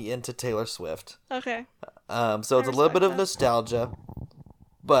got me into Taylor Swift. Okay. So it's a little respect bit of that. nostalgia,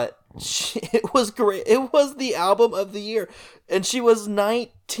 but it was great. It was the album of the year, and she was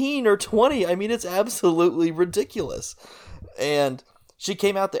 19 or 20. I mean, it's absolutely ridiculous. And she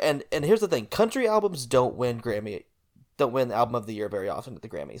came out there, and here's the thing: country albums don't win album of the year very often at the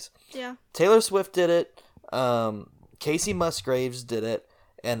Grammys. Yeah. Taylor Swift did it. Casey Musgraves did it.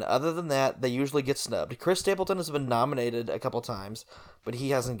 And other than that, they usually get snubbed. Chris Stapleton has been nominated a couple times, but he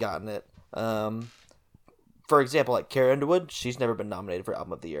hasn't gotten it. For example, like Carrie Underwood, she's never been nominated for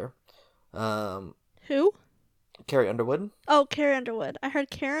Album of the Year. Who? Carrie Underwood. Oh, Carrie Underwood. I heard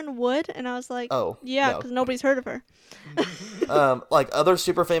Karen Wood, and I was like, Oh, yeah, no. because nobody's heard of her. Like other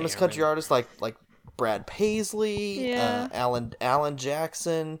super famous country artists, like Brad Paisley, Yeah. Alan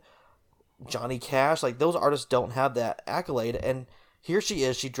Jackson, Johnny Cash. Like those artists don't have that accolade, and here she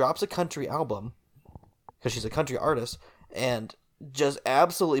is. She drops a country album because she's a country artist, and just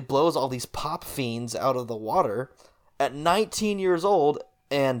absolutely blows all these pop fiends out of the water at 19 years old.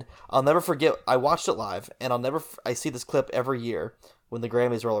 And I'll never forget, I watched it live, and I see this clip every year when the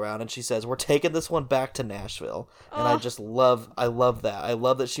Grammys roll around, and she says, "We're taking this one back to Nashville." And I love that. I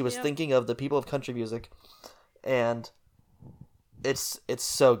love that she was Yep. thinking of the people of country music, and it's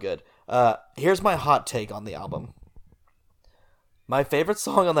so good. Here's my hot take on the album. My favorite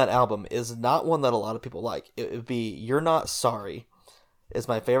song on that album is not one that a lot of people like. It would be "You're Not Sorry" is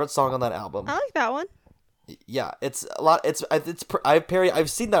my favorite song on that album. I like that one. Yeah, it's a lot. I've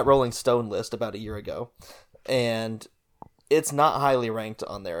seen that Rolling Stone list about a year ago, and it's not highly ranked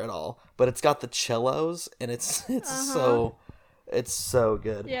on there at all. But it's got the cellos, and it's so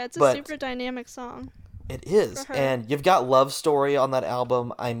good. Yeah, it's a But super dynamic song. it is, for her. and you've got Love Story on that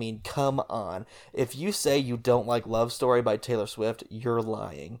album. I mean, come on! If you say you don't like Love Story by Taylor Swift, you're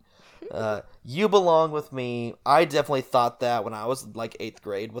lying. You Belong With Me. I definitely thought that when I was like 8th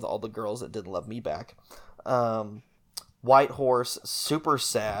grade with all the girls that didn't love me back. White Horse, super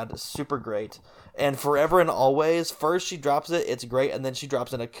sad, super great. And Forever and Always, first she drops it, it's great, and then she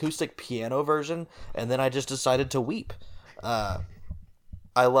drops an acoustic piano version, and then I just decided to weep.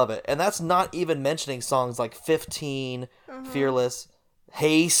 I love it. And that's not even mentioning songs like 15, Fearless,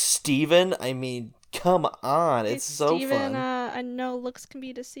 Hey Steven. I mean, come on, it's so Steven, fun. I know looks can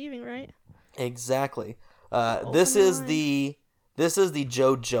be deceiving, right? Exactly. Open This is line. the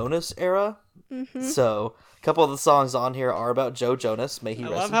Joe Jonas era. Mm-hmm. So a couple of the songs on here are about Joe Jonas. May he I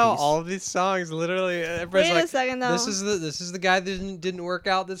rest love in how peace. all of these songs literally everybody's Wait like, a second, though. this is the guy that didn't work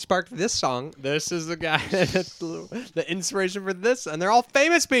out that sparked this song. This is the guy that's the inspiration for this, and they're all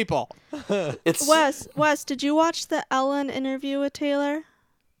famous people. It's Wes, did you watch the Ellen interview with Taylor?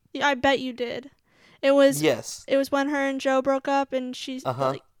 Yeah, I bet you did. It was yes. It was when her and Joe broke up, and she's Uh-huh.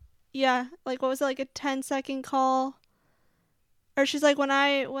 like, yeah, like what was it, like a 10-second call? Or she's like, when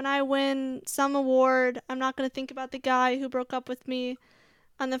I win some award, I'm not gonna think about the guy who broke up with me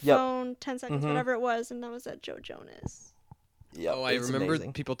on the Yep. phone 10 seconds, Mhm. whatever it was, and that was at Joe Jonas. Yep, Oh, I it's remember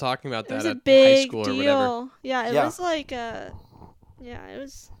amazing. people talking about It that was at a high big school deal. or whatever. Yeah, it Yeah. was like it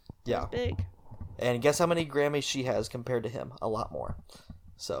was Yeah. big. And guess how many Grammys she has compared to him? A lot more.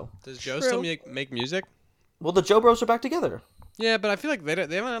 So, Does Joe True. still make music? well, the Joe Bros are back together. Yeah, but I feel like they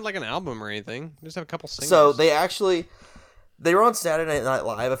haven't had like an album or anything. They just have a couple singles. So they were on Saturday Night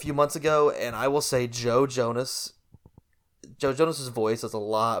Live a few months ago, and I will say Joe Jonas's voice is a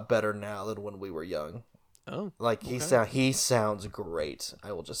lot better now than when we were young. Oh, Like okay. he sounds great.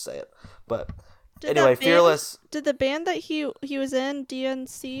 I will just say it. But Did anyway, that band- Fearless. Did the band that he was in,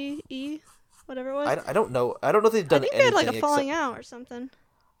 DNCE, whatever it was? I don't know. I don't know if they've I done think they anything. had like a except- falling out or something.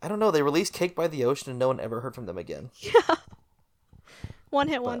 I don't know. They released "Cake by the Ocean" and no one ever heard from them again. Yeah. One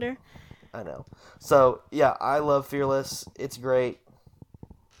hit wonder. I know. So yeah, I love Fearless. It's great.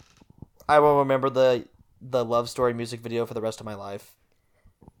 I will remember the Love Story music video for the rest of my life.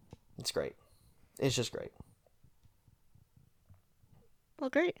 It's great. It's just great. Well,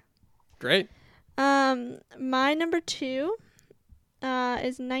 great. great. My number 2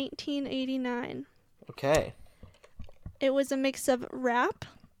 is 1989. Okay. It was a mix of rap,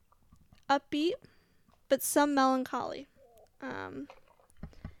 upbeat, but some melancholy.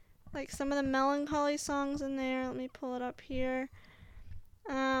 Like some of the melancholy songs in there. Let me pull it up here.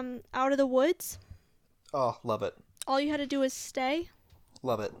 Out of the Woods. Oh, love it. All You Had to Do Was Stay.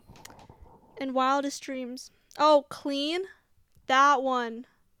 Love it. And Wildest Dreams. Oh, Clean. That one.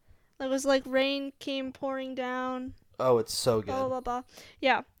 It was like rain came pouring down. Oh, it's so good. Blah, blah, blah.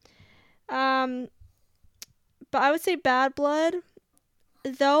 Yeah. But I would say Bad Blood.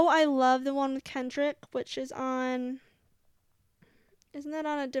 Though I love the one with Kendrick, which is on... Isn't that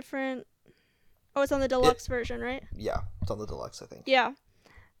on a different... Oh, it's on the deluxe version, right? Yeah, it's on the deluxe, I think. Yeah.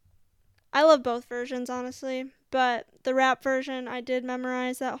 I love both versions, honestly. But the rap version, I did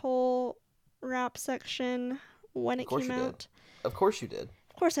memorize that whole rap section when it came out. Of course you did.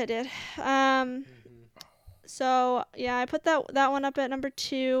 Of course I did. So, yeah, I put that one up at number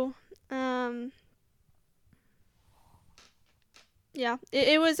 2. Yeah,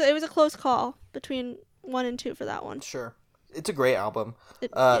 it was a close call between 1 and 2 for that one. Sure. It's a great album.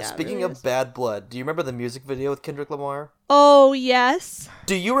 Speaking really of is. Bad Blood, do you remember the music video with Kendrick Lamar? Oh, yes.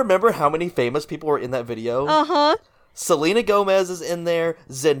 Do you remember how many famous people were in that video? Uh-huh. Selena Gomez is in there,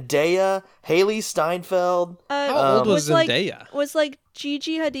 Zendaya, Haley Steinfeld. How old was Zendaya? Was like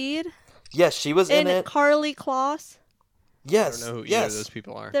Gigi Hadid Yes, she was in and it. Carly Kloss. Yes. I don't know who either yes. of those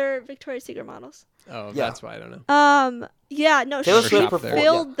people are. They're Victoria's Secret models. Oh, Yeah. that's why I don't know. Yeah, no, Taylor she Swift performed-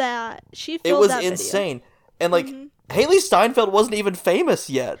 filled that. She It filled was that video. insane. And like Haley Steinfeld wasn't even famous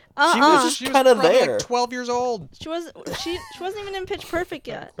yet. She was just She was kind of probably there. like 12 years old. She wasn't even in Pitch Perfect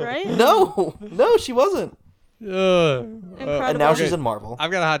yet, right? No, she wasn't. Incredible. And now Okay. she's in Marvel.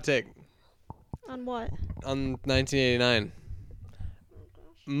 I've got a hot take On what? on 1989.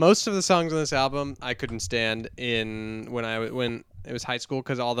 Most of the songs on this album I couldn't stand when it was high school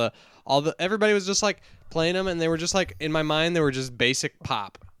because all the everybody was just like playing them and they were just like in my mind they were just basic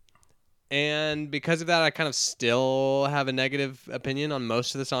pop. And because of that, I kind of still have a negative opinion on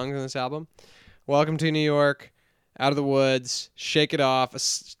most of the songs on this album. Welcome to New York, Out of the Woods, Shake It Off,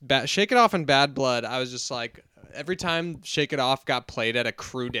 Shake It Off and Bad Blood. I was just like, every time Shake It Off got played at a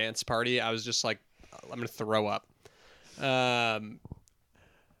crew dance party, I was just like, I'm going to throw up.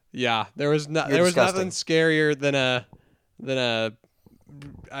 Yeah, there was nothing scarier than a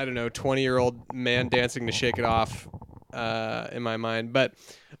I don't know, 20-year-old man dancing to Shake It Off in my mind. But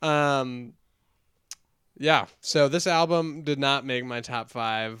yeah, so this album did not make my top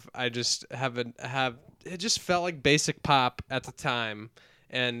 5. I just it just felt like basic pop at the time.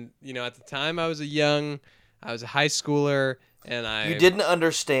 And, you know, at the time I was a high schooler and You didn't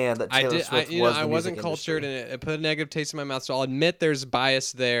understand that Taylor Swift was the I wasn't music cultured industry. and it put a negative taste in my mouth. So I'll admit there's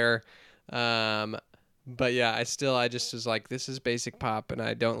bias there. But yeah, I just was like, this is basic pop and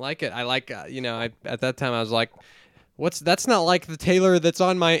I don't like it. I like, at that time I was like, that's not like the Taylor that's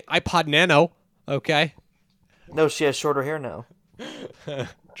on my iPod Nano. Okay. No, she has shorter hair now.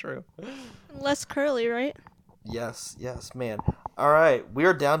 True. Less curly, right? Yes, man. All right, we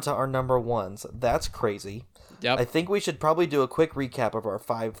are down to our number 1s. That's crazy. Yep. I think we should probably do a quick recap of our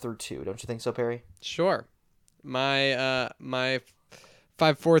 5 through 2. Don't you think so, Perry? Sure. My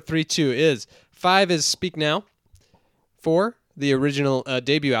 5, 4, 3, 2 is 5 is Speak Now. 4, the original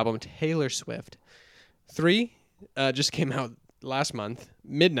debut album Taylor Swift. 3 just came out last month,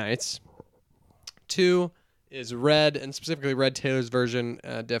 Midnights. 2 is Red, and specifically Red Taylor's version,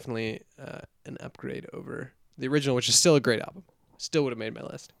 definitely an upgrade over the original, which is still a great album. Still would have made my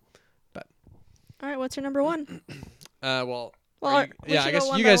list. But All right, what's your number 1? well, Well, we I should guess go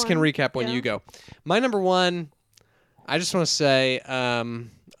one you by guys can one. recap when Yeah. you go. My number 1, I just want to say,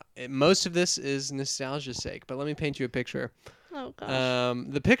 most of this is nostalgia's sake, but let me paint you a picture. Oh gosh.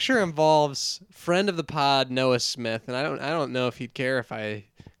 The picture involves friend of the pod Noah Smith, and I don't know if he'd care if I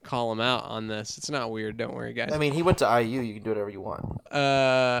call him out on this. It's not weird, don't worry, guys. I mean, he went to IU. You can do whatever you want.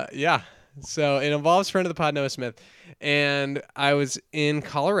 Yeah. So it involves friend of the pod Noah Smith, and I was in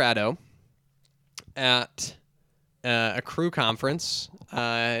Colorado at a crew conference.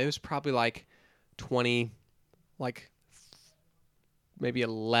 It was probably like 20, maybe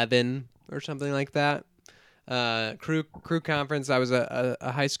 11 or something like that. Crew conference. I was a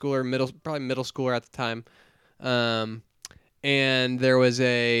high schooler, probably middle schooler at the time, and there was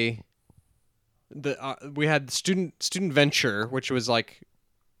we had student venture, which was like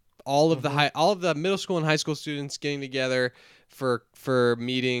all of the middle school and high school students getting together for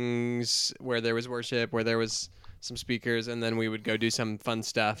meetings where there was worship, where there was some speakers, and then we would go do some fun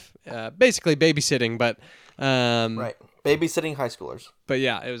stuff, basically babysitting, but Right. Babysitting high schoolers. But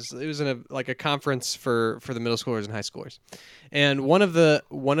yeah, it was in a conference for the middle schoolers and high schoolers, and one of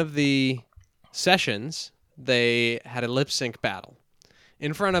the sessions they had a lip sync battle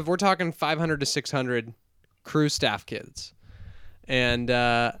in front of, we're talking 500 to 600 crew staff kids, and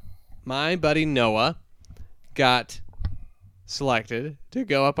my buddy Noah got selected to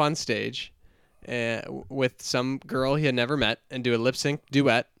go up on stage with some girl he had never met and do a lip sync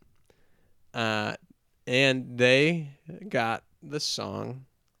duet, and they got the song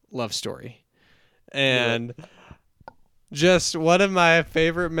Love Story. And just one of my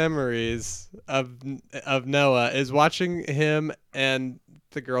favorite memories of Noah is watching him and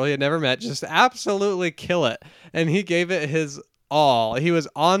the girl he had never met just absolutely kill it. And he gave it his all. He was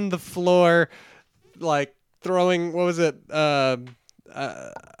on the floor, like throwing, what was it?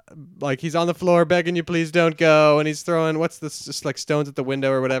 Like he's on the floor begging you, please don't go. And he's throwing, what's this? Just like stones at the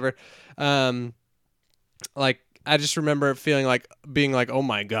window or whatever. Like, I just remember being like, oh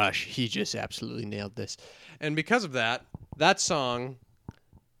my gosh, he just absolutely nailed this. And because of that song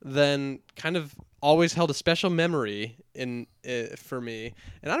then kind of always held a special memory for me.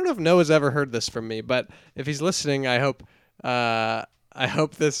 And I don't know if Noah's ever heard this from me, but if he's listening, I hope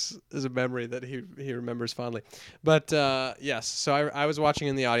this is a memory that he remembers fondly. But yes, so I was watching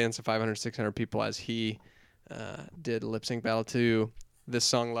in the audience of 500, 600 people as he did a lip sync battle to this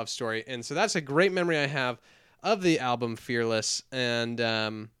song Love Story. And so that's a great memory I have of the album Fearless. And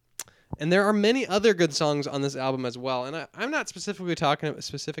there are many other good songs on this album as well. And I'm not specifically talking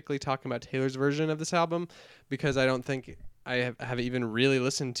about Taylor's version of this album, because I don't think I have even really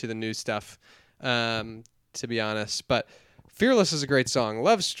listened to the new stuff, to be honest. But Fearless is a great song.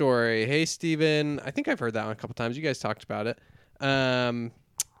 Love Story, Hey Steven, I think I've heard that one a couple times. You guys talked about it.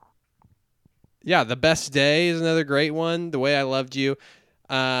 Yeah, The Best Day is another great one. The Way I Loved You.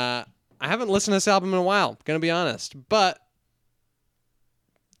 I haven't listened to this album in a while, gonna be honest, but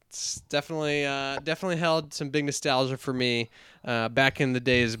it's definitely held some big nostalgia for me. Back in the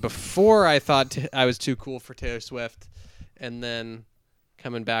days before I thought I was too cool for Taylor Swift, and then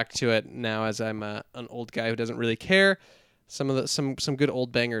coming back to it now as I'm an old guy who doesn't really care. Some good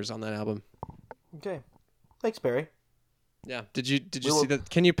old bangers on that album. Okay, thanks, Barry. Yeah. Did you see that?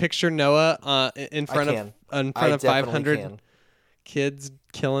 Can you picture Noah in front of 500 can. Kids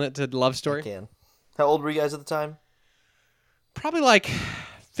killing it to Love Story? I can. How old were you guys at the time? Probably like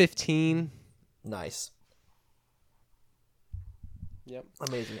 15. Nice. Yep.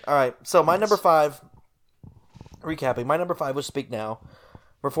 Amazing. All right. So my number 5. Recapping. My number 5 was Speak Now.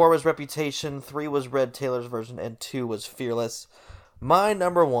 Number 4 was Reputation. 3 was Red Taylor's version, and 2 was Fearless. My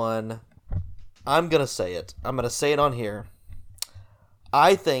number 1. I'm gonna say it. I'm gonna say it on here.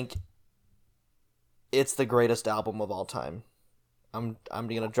 I think it's the greatest album of all time. I'm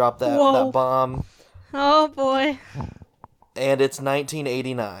gonna drop that bomb. Oh boy. And it's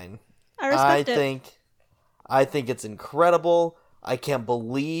 1989. I respect it. I think it's incredible. I can't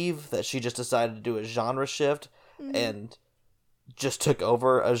believe that she just decided to do a genre shift and just took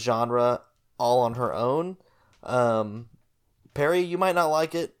over a genre all on her own. Perry, you might not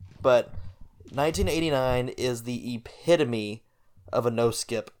like it, but 1989 is the epitome of a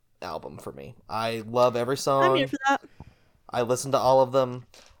no-skip album for me. I love every song. I'm here for that. I listen to all of them.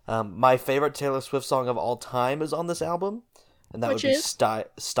 My favorite Taylor Swift song of all time is on this album, and that would be Style.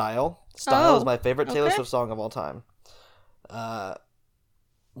 Style is my favorite Taylor Swift song of all time.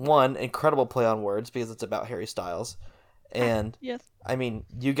 One, incredible play on words because it's about Harry Styles. And, yes. I mean,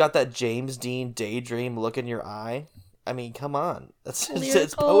 you got that James Dean Daydream look in your eye. I mean, come on.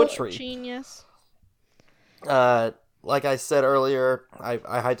 It's poetry. Genius. Like I said earlier, I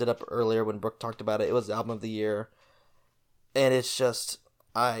hyped it up earlier when Brooke talked about it. It was album of the year. And it's just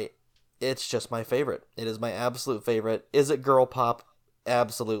my favorite. It is my absolute favorite. Is it girl pop?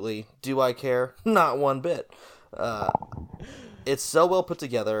 Absolutely. Do I care? Not one bit. It's so well put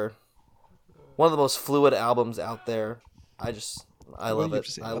together. One of the most fluid albums out there. I love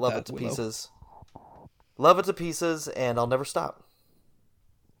it. I love it to pieces. Love it to pieces, and I'll never stop.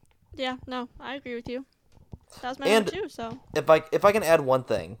 Yeah, no, I agree with you. That was my number 2, so. If I can add one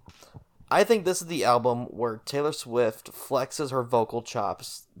thing, I think this is the album where Taylor Swift flexes her vocal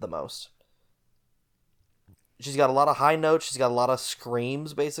chops the most. She's got a lot of high notes, she's got a lot of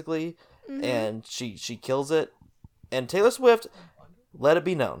screams, basically, and she kills it. And Taylor Swift, let it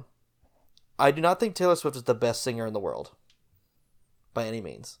be known, I do not think Taylor Swift is the best singer in the world. By any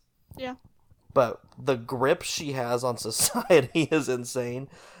means. Yeah. But the grip she has on society is insane.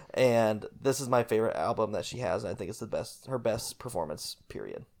 And this is my favorite album that she has, and I think it's her best performance,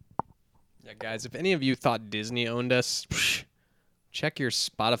 period. Yeah, guys, if any of you thought Disney owned us, check your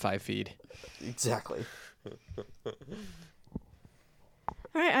Spotify feed. Exactly.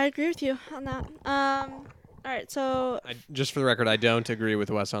 All right, I agree with you on that. All right, so Just for the record, I don't agree with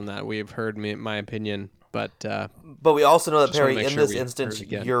Wes on that. We've heard my opinion, but But we also know that, Just wanna Perry, make in sure this we heard instance, it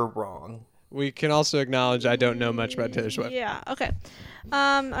again. you're wrong. we can also acknowledge I don't know much about Taylor Swift. yeah, okay.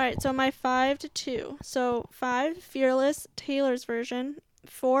 All right, so my 5-2. So 5, Fearless, Taylor's version.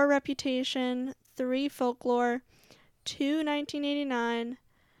 4, Reputation. 3, Folklore. 2, 1989.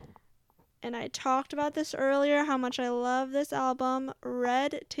 And I talked about this earlier, how much I love this album.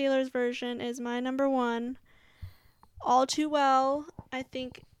 Red, Taylor's version, is my number 1. All Too Well, I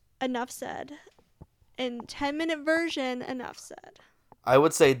think enough said. And 10-minute version, enough said. I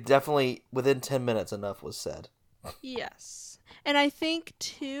would say definitely within 10 minutes enough was said. Yes. And I think,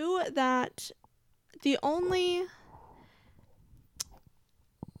 too, that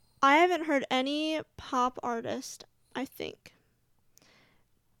I haven't heard any pop artist, I think,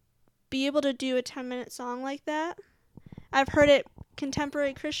 be able to do a 10-minute song like that. I've heard it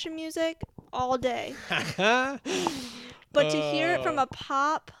contemporary Christian music all day. But to hear it from a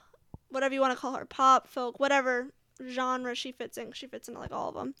pop, whatever you want to call her, pop, folk, whatever genre she fits into like all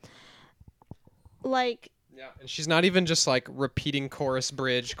of them. Like, Yeah, and she's not even just like repeating chorus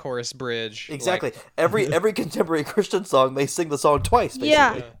bridge. Exactly. Like, Every contemporary Christian song, they sing the song twice, basically.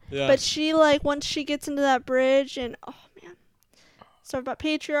 yeah. yeah. But she, like, once she gets into that bridge and, oh, man. Stuff about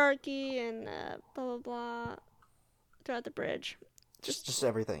patriarchy and blah, blah, blah. Throughout the bridge. Just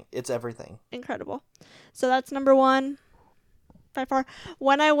everything. It's everything. Incredible. So that's number 1 by far.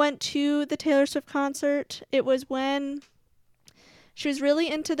 When I went to the Taylor Swift concert, it was when she was really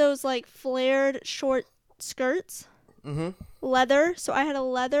into those, like, flared short skirts. Mm-hmm. Leather. So I had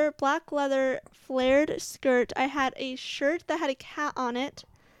a black leather flared skirt. I had a shirt that had a cat on it.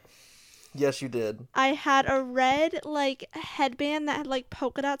 Yes, you did. I had a red, like, headband that had, like,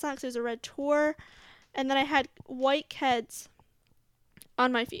 polka dots on it 'cause it was a red tour. And then I had white Keds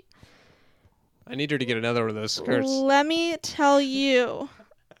on my feet. I need her to get another one of those skirts. Let me tell you.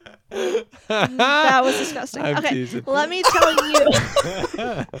 That was disgusting. I'm Okay, teasing. let me tell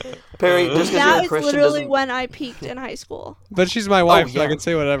you. Perry, just because you're That a is Christian literally doesn't... when I peaked in high school. But she's my wife, so I yeah. can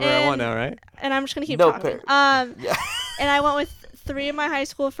say whatever I want And- now, right? And I'm just going to keep No, talking. Perry. Yeah. And I went with 3 of my high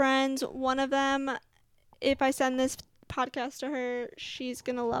school friends. One of them, if I send this podcast to her, she's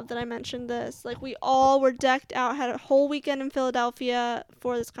going to love that I mentioned this. Like, we all were decked out, had a whole weekend in Philadelphia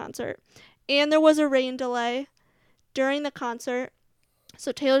for this concert. And there was a rain delay during the concert.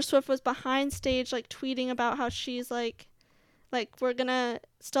 So Taylor Swift was behind stage, like, tweeting about how she's like, we're going to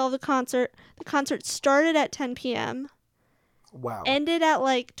stall the concert. The concert started at 10 p.m., Wow. ended at,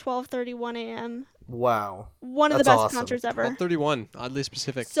 like, 12:31 a.m. Wow. One of the That's best awesome. concerts ever. 31, oddly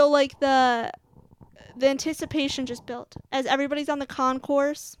specific. So, like, the anticipation just built as everybody's on the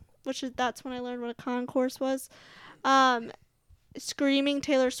concourse, that's when I learned what a concourse was. Screaming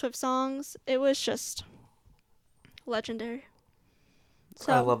Taylor Swift songs. It was just legendary.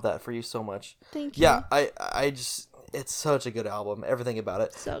 So, I love that for you so much. thank you. Yeah, I just... It's such a good album. Everything about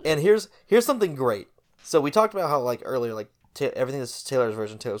it. So good. And here's something great. So we talked about how, like, earlier, like, everything that's Taylor's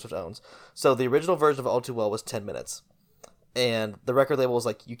version, Taylor Swift owns. So the original version of All Too Well was 10 minutes. And the record label was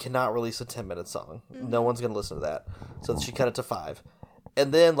like, you cannot release a 10-minute song. No one's going to listen to that. So she cut it to 5.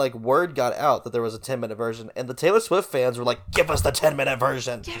 And then, like, word got out that there was a 10-minute version. And the Taylor Swift fans were like, give us the 10-minute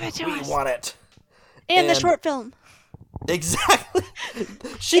version. Give it to we us. want it. And the and- short film. Exactly.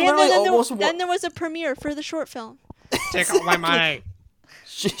 She And literally then, almost then there was a premiere for the short film. Take all my money.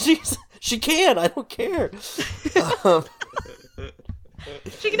 She can. I don't care. Um,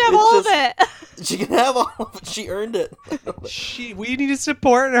 She can have It's all of just- it. she can have all of it. She earned it. We need to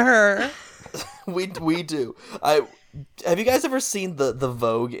support her. we do. Have you guys ever seen the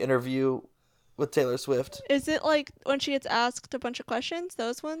Vogue interview with Taylor Swift? Is it like when she gets asked a bunch of questions?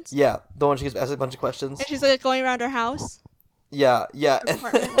 Those ones? Yeah, the one she gets asked a bunch of questions. And she's like going around her house. Yeah. And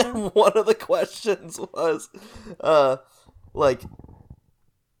Apartment, whatever. one of the questions was, like,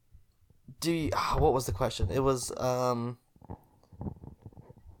 what was the question? It was, oh,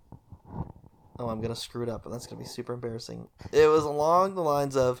 I'm gonna screw it up, and that's gonna be super embarrassing. It was along the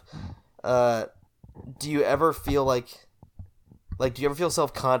lines of, do you ever feel do you ever feel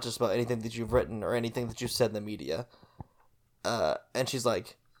self-conscious about anything that you've written or anything that you've said in the media? And she's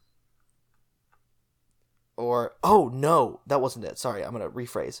like, oh no, that wasn't it. Sorry, I'm gonna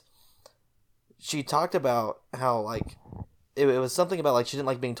rephrase. She talked about how, like, it was something about, like, she didn't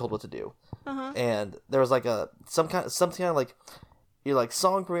like being told what to do. Uh-huh. And there was like something kind of like,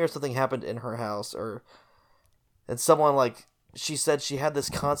 song premiere or something happened in her house, and someone, like, she said she had this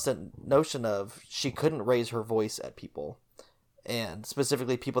constant notion of she couldn't raise her voice at people, and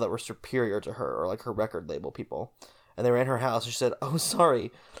specifically people that were superior to her or like her record label people. And they were in her house. And she said, "Oh,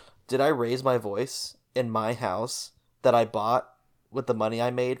 sorry, did I raise my voice in my house that I bought with the money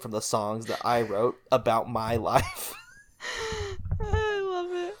I made from the songs that I wrote about my life?" I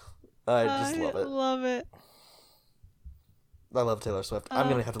love it. I just love it. Love it. I love Taylor Swift. I'm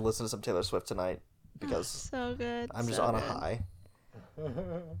gonna have to listen to some Taylor Swift tonight because So good. I'm just so on a good. high.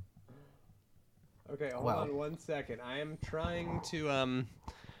 Okay, hold Wow. on 1 second. I am trying to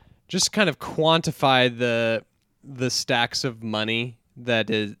just kind of quantify the stacks of money that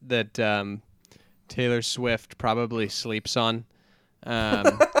Taylor Swift probably sleeps on.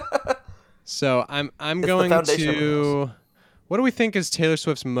 So I'm the going foundation of her to. What do we think is Taylor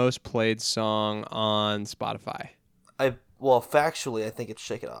Swift's most played song on Spotify? Factually, I think it's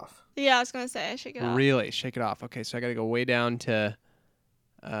 "Shake It Off." Yeah, I was gonna say Shake It Off. Really, Shake It Off. Okay, so I got to go way down to.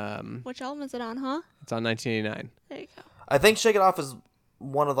 Which album is it on, huh? It's on 1989. There you go. I think "Shake It Off" is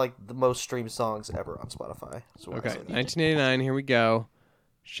one of like the most streamed songs ever on Spotify. So Okay, 1989. Here we go.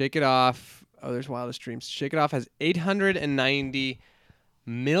 Shake It Off. Oh, there's wildest dreams. Shake It Off has 890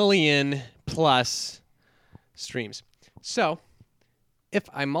 million plus streams. So, if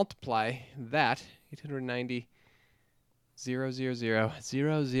I multiply that 890 000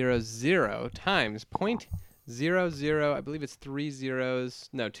 times 0.00, I believe it's 3 zeros.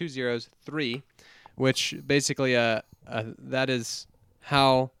 No, 2 zeros, 3, which basically that is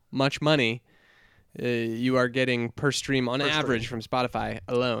how much money you are getting per stream on average from Spotify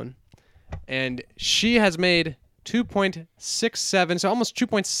alone. And she has made 2.67, so almost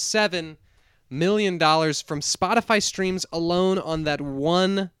 $2.7 million from Spotify streams alone on that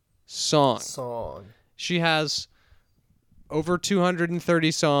one song. She has over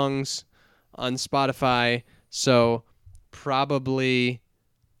 230 songs on Spotify, so probably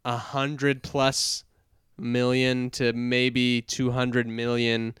 100 plus million to maybe 200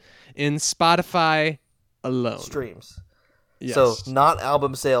 million in Spotify alone. Streams. Yes. So not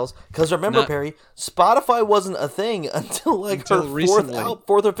album sales, because remember, Not- Perry, Spotify wasn't a thing until Until her recently.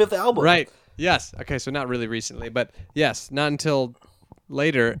 fourth or fifth album. Right. Yes. Okay. So not really recently, but yes, not until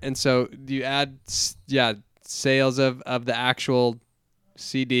later. And so you add, sales of the actual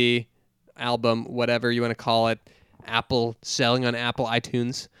CD, album, whatever you want to call it, Apple selling on Apple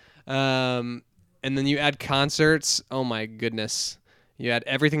iTunes, and then you add concerts. Oh my goodness! You add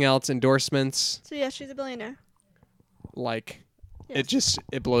everything else, endorsements. So yeah, she's a billionaire. Like, Yes.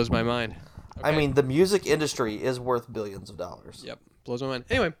 it blows my mind. I Okay. mean, the music industry is worth billions of dollars. Yep, blows my mind.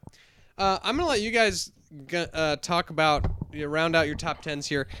 Anyway, I'm gonna let you guys talk about round out your top tens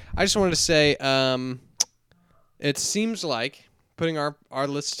here. I just wanted to say, it seems like putting our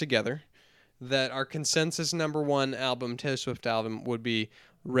lists together, that our consensus number one album, Taylor Swift album, would be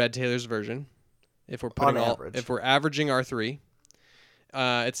Red Taylor's Version. If we're putting average. if we're averaging our three,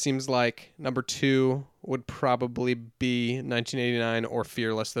 it seems like number two would probably be 1989 or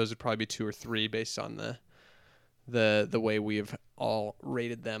Fearless. Those would probably be 2 or 3 based on the way we've all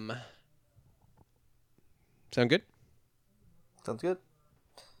rated them. Sound good? Sounds good.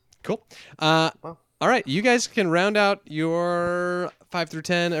 Cool. All right, you guys can round out your 5 through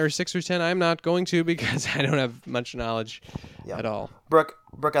 10 or 6 through 10. I'm not going to because I don't have much knowledge at all. Brooke,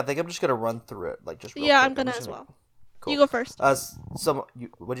 I think I'm just gonna run through it, like just. Real Yeah, quick. I'm gonna just as well. Cool. You go first.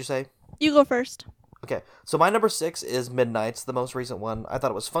 What'd you say? You go first. Okay, so my number 6 is Midnight's, the most recent one. I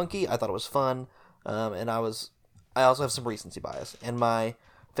thought it was funky. I thought it was fun, and I also have some recency bias. And my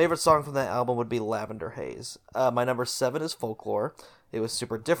favorite song from that album would be Lavender Haze. My number 7 is Folklore. It was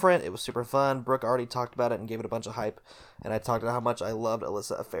super different. It was super fun. Brooke already talked about it and gave it a bunch of hype, and I talked about how much I loved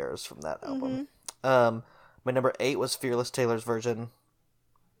Alyssa Affairs from that album. My number 8 was Fearless Taylor's Version.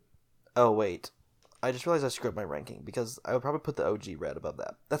 Oh wait, I just realized I screwed up my ranking because I would probably put the OG Red above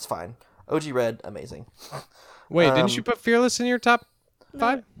that. That's fine. OG Red, amazing. Wait, didn't you put Fearless in your top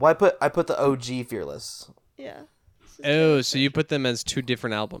 5? Well, I put the OG Fearless. Yeah. Oh, so you put them as 2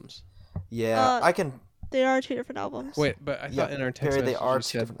 different albums. Yeah, I can. They are 2 different albums. Wait, but I Yeah, thought in our text Perry, they message are you 2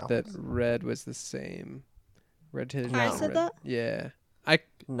 said different that albums. Red was the same. Red Taylor's I not said Red. that? Yeah.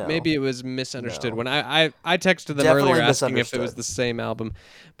 No. Maybe it was misunderstood No. when I texted them Definitely earlier asking if it was misunderstood. the same album.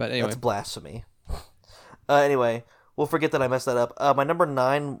 But anyway, That's blasphemy. Anyway, we'll forget that I messed that up. My number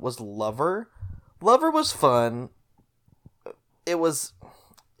 9 was Lover. Lover was fun. There's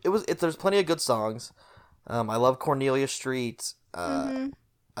plenty of good songs. I love Cornelia Street. I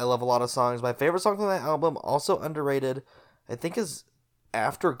love a lot of songs. My favorite song from that album, also underrated, I think is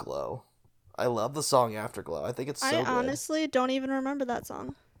Afterglow. I love the song Afterglow. I think it's so I good. honestly don't even remember that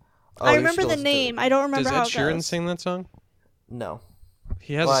song. Oh, I you remember should the listen to it. name. I don't remember does Ed how it Sheeran goes. sing that song? No.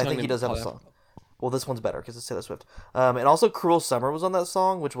 He has Well, a I song think he named does have a called song. Well, this one's better because it's Taylor Swift. And also Cruel Summer was on that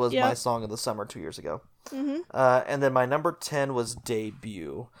song, which was my Yep. song of the summer 2 years ago. Mm-hmm. And then my number 10 was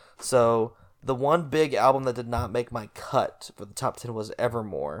Debut. So the one big album that did not make my cut for the top 10 was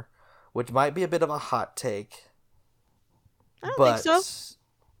Evermore, which might be a bit of a hot take. I don't but think so.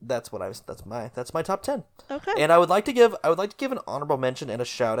 that's my top 10. Okay. And I would like to give an honorable mention and a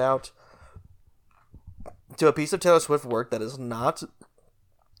shout out to a piece of Taylor Swift work that is not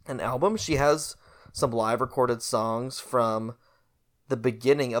an album. She has some live recorded songs from the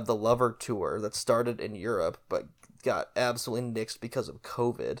beginning of the Lover tour that started in Europe but got absolutely nixed because of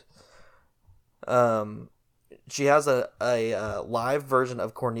COVID. She has a live version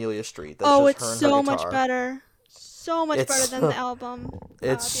of Cornelia Street. That's Oh, just it's her and so her much guitar. better. So much It's better than the album.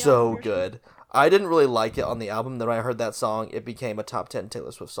 It's the so album version. good. I didn't really like it on the album. Then when I heard that song, it became a top 10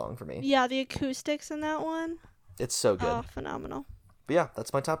 Taylor Swift song for me. Yeah, the acoustics in that one. It's so good. Oh, phenomenal. But yeah,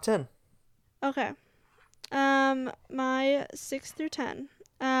 that's my top 10. Okay. My 6 through 10.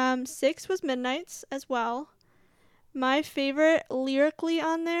 6 was Midnight's as well. My favorite lyrically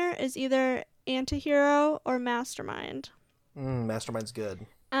on there is either Antihero or Mastermind. Mastermind's good.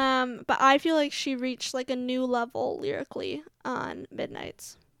 But I feel like she reached like a new level lyrically on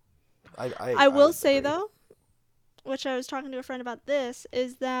Midnight's. I will would say agree. though, which I was talking to a friend about this,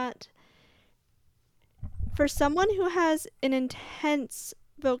 is that for someone who has an intense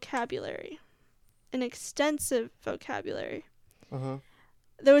vocabulary, an extensive vocabulary, Mm-hmm.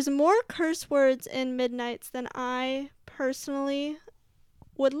 there was more curse words in Midnight's than I personally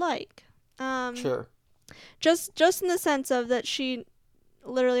would like. Sure. Just in the sense of that she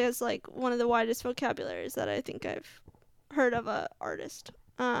literally has like one of the widest vocabularies that I think I've heard of a artist.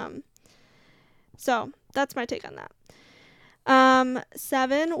 So that's my take on that.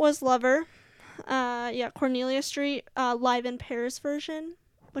 7 was Lover. Cornelia Street live in Paris version,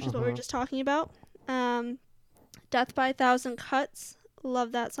 which is what we were Mhm. just talking about. Death by a Thousand Cuts.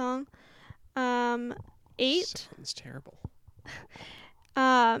 Love that song. 8. Sounds terrible.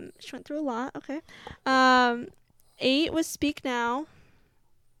 She went through a lot. Okay. 8 was Speak Now.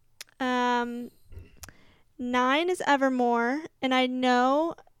 9 is Evermore, and I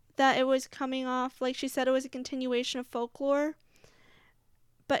know that it was coming off, like she said, it was a continuation of Folklore,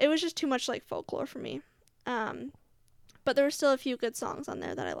 but it was just too much like Folklore for me. But there were still a few good songs on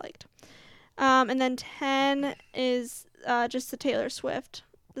there that I liked. And then 10 is just the Taylor Swift,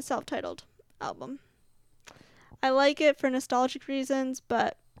 the self-titled album. I like it for nostalgic reasons,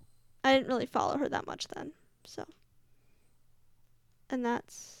 but I didn't really follow her that much then. So, and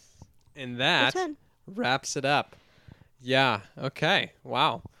that's And the that 10. wraps it up. Yeah. Okay.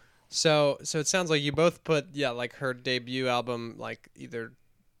 Wow. So it sounds like you both put like her debut album like either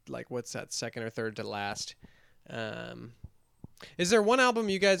like what's that, second or third to last. Is there one album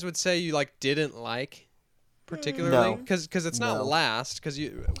you guys would say you like didn't like particularly? No. Because it's not No. last. Because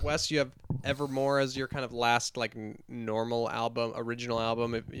Wes, you have Evermore as your kind of last like normal album, original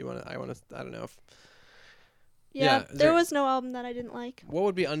album. If you want to, I don't know if Yeah, is there there- was no album that I didn't like. what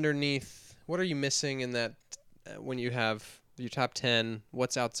would be underneath. What are you missing in that when you have your top 10?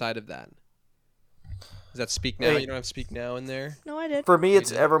 What's outside of that? Is that Speak Now? Hey. You don't have Speak Now in there? No, I did. For me, You it's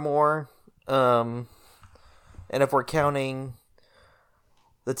did. Evermore. And if we're counting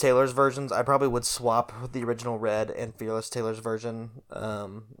the Taylor's versions, I probably would swap the original Red and Fearless Taylor's version.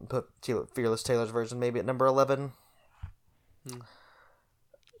 Put Fearless Taylor's version maybe at number 11.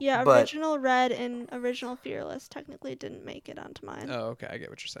 Yeah, but- original Red and original Fearless technically didn't make it onto mine. Oh, okay. I get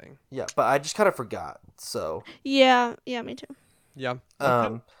what you're saying. Yeah, but I just kind of forgot. So, Yeah, me too. Yeah.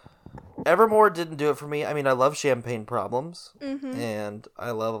 Evermore didn't do it for me. I mean, I love Champagne Problems, Mhm. and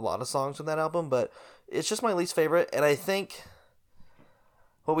I love a lot of songs from that album, but it's just my least favorite. And I think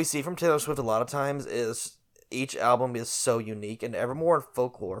what we see from Taylor Swift a lot of times is each album is so unique, and Evermore and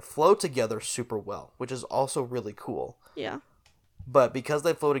Folklore flow together super well, which is also really cool. Yeah. But because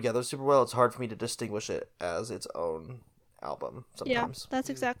they flow together super well, it's hard for me to distinguish it as its own album Yeah, sometimes. that's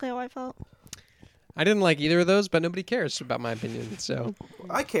exactly how I felt. I didn't like either of those, but nobody cares about my opinion. So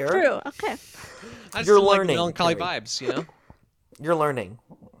I care. True. Okay. I just You're don't like learning, melancholy Carrie. vibes, you know? You're learning.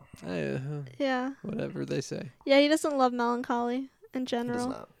 Yeah. Whatever they say. Yeah, he doesn't love melancholy in He does general.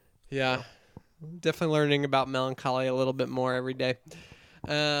 not. Yeah. Definitely learning about melancholy a little bit more every day.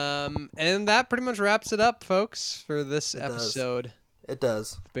 And that pretty much wraps it up, folks, for this It does. episode. It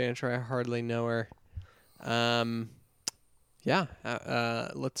does. Banter, I hardly know her.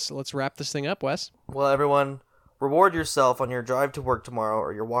 Let's wrap this thing up, Wes. Well, everyone, reward yourself on your drive to work tomorrow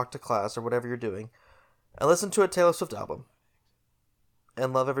or your walk to class or whatever you're doing, and listen to a Taylor Swift album.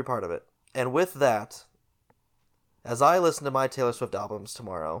 And love every part of it. And with that, as I listen to my Taylor Swift albums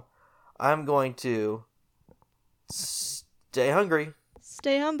tomorrow, I'm going to stay hungry.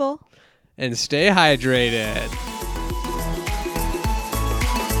 Stay humble. And stay hydrated.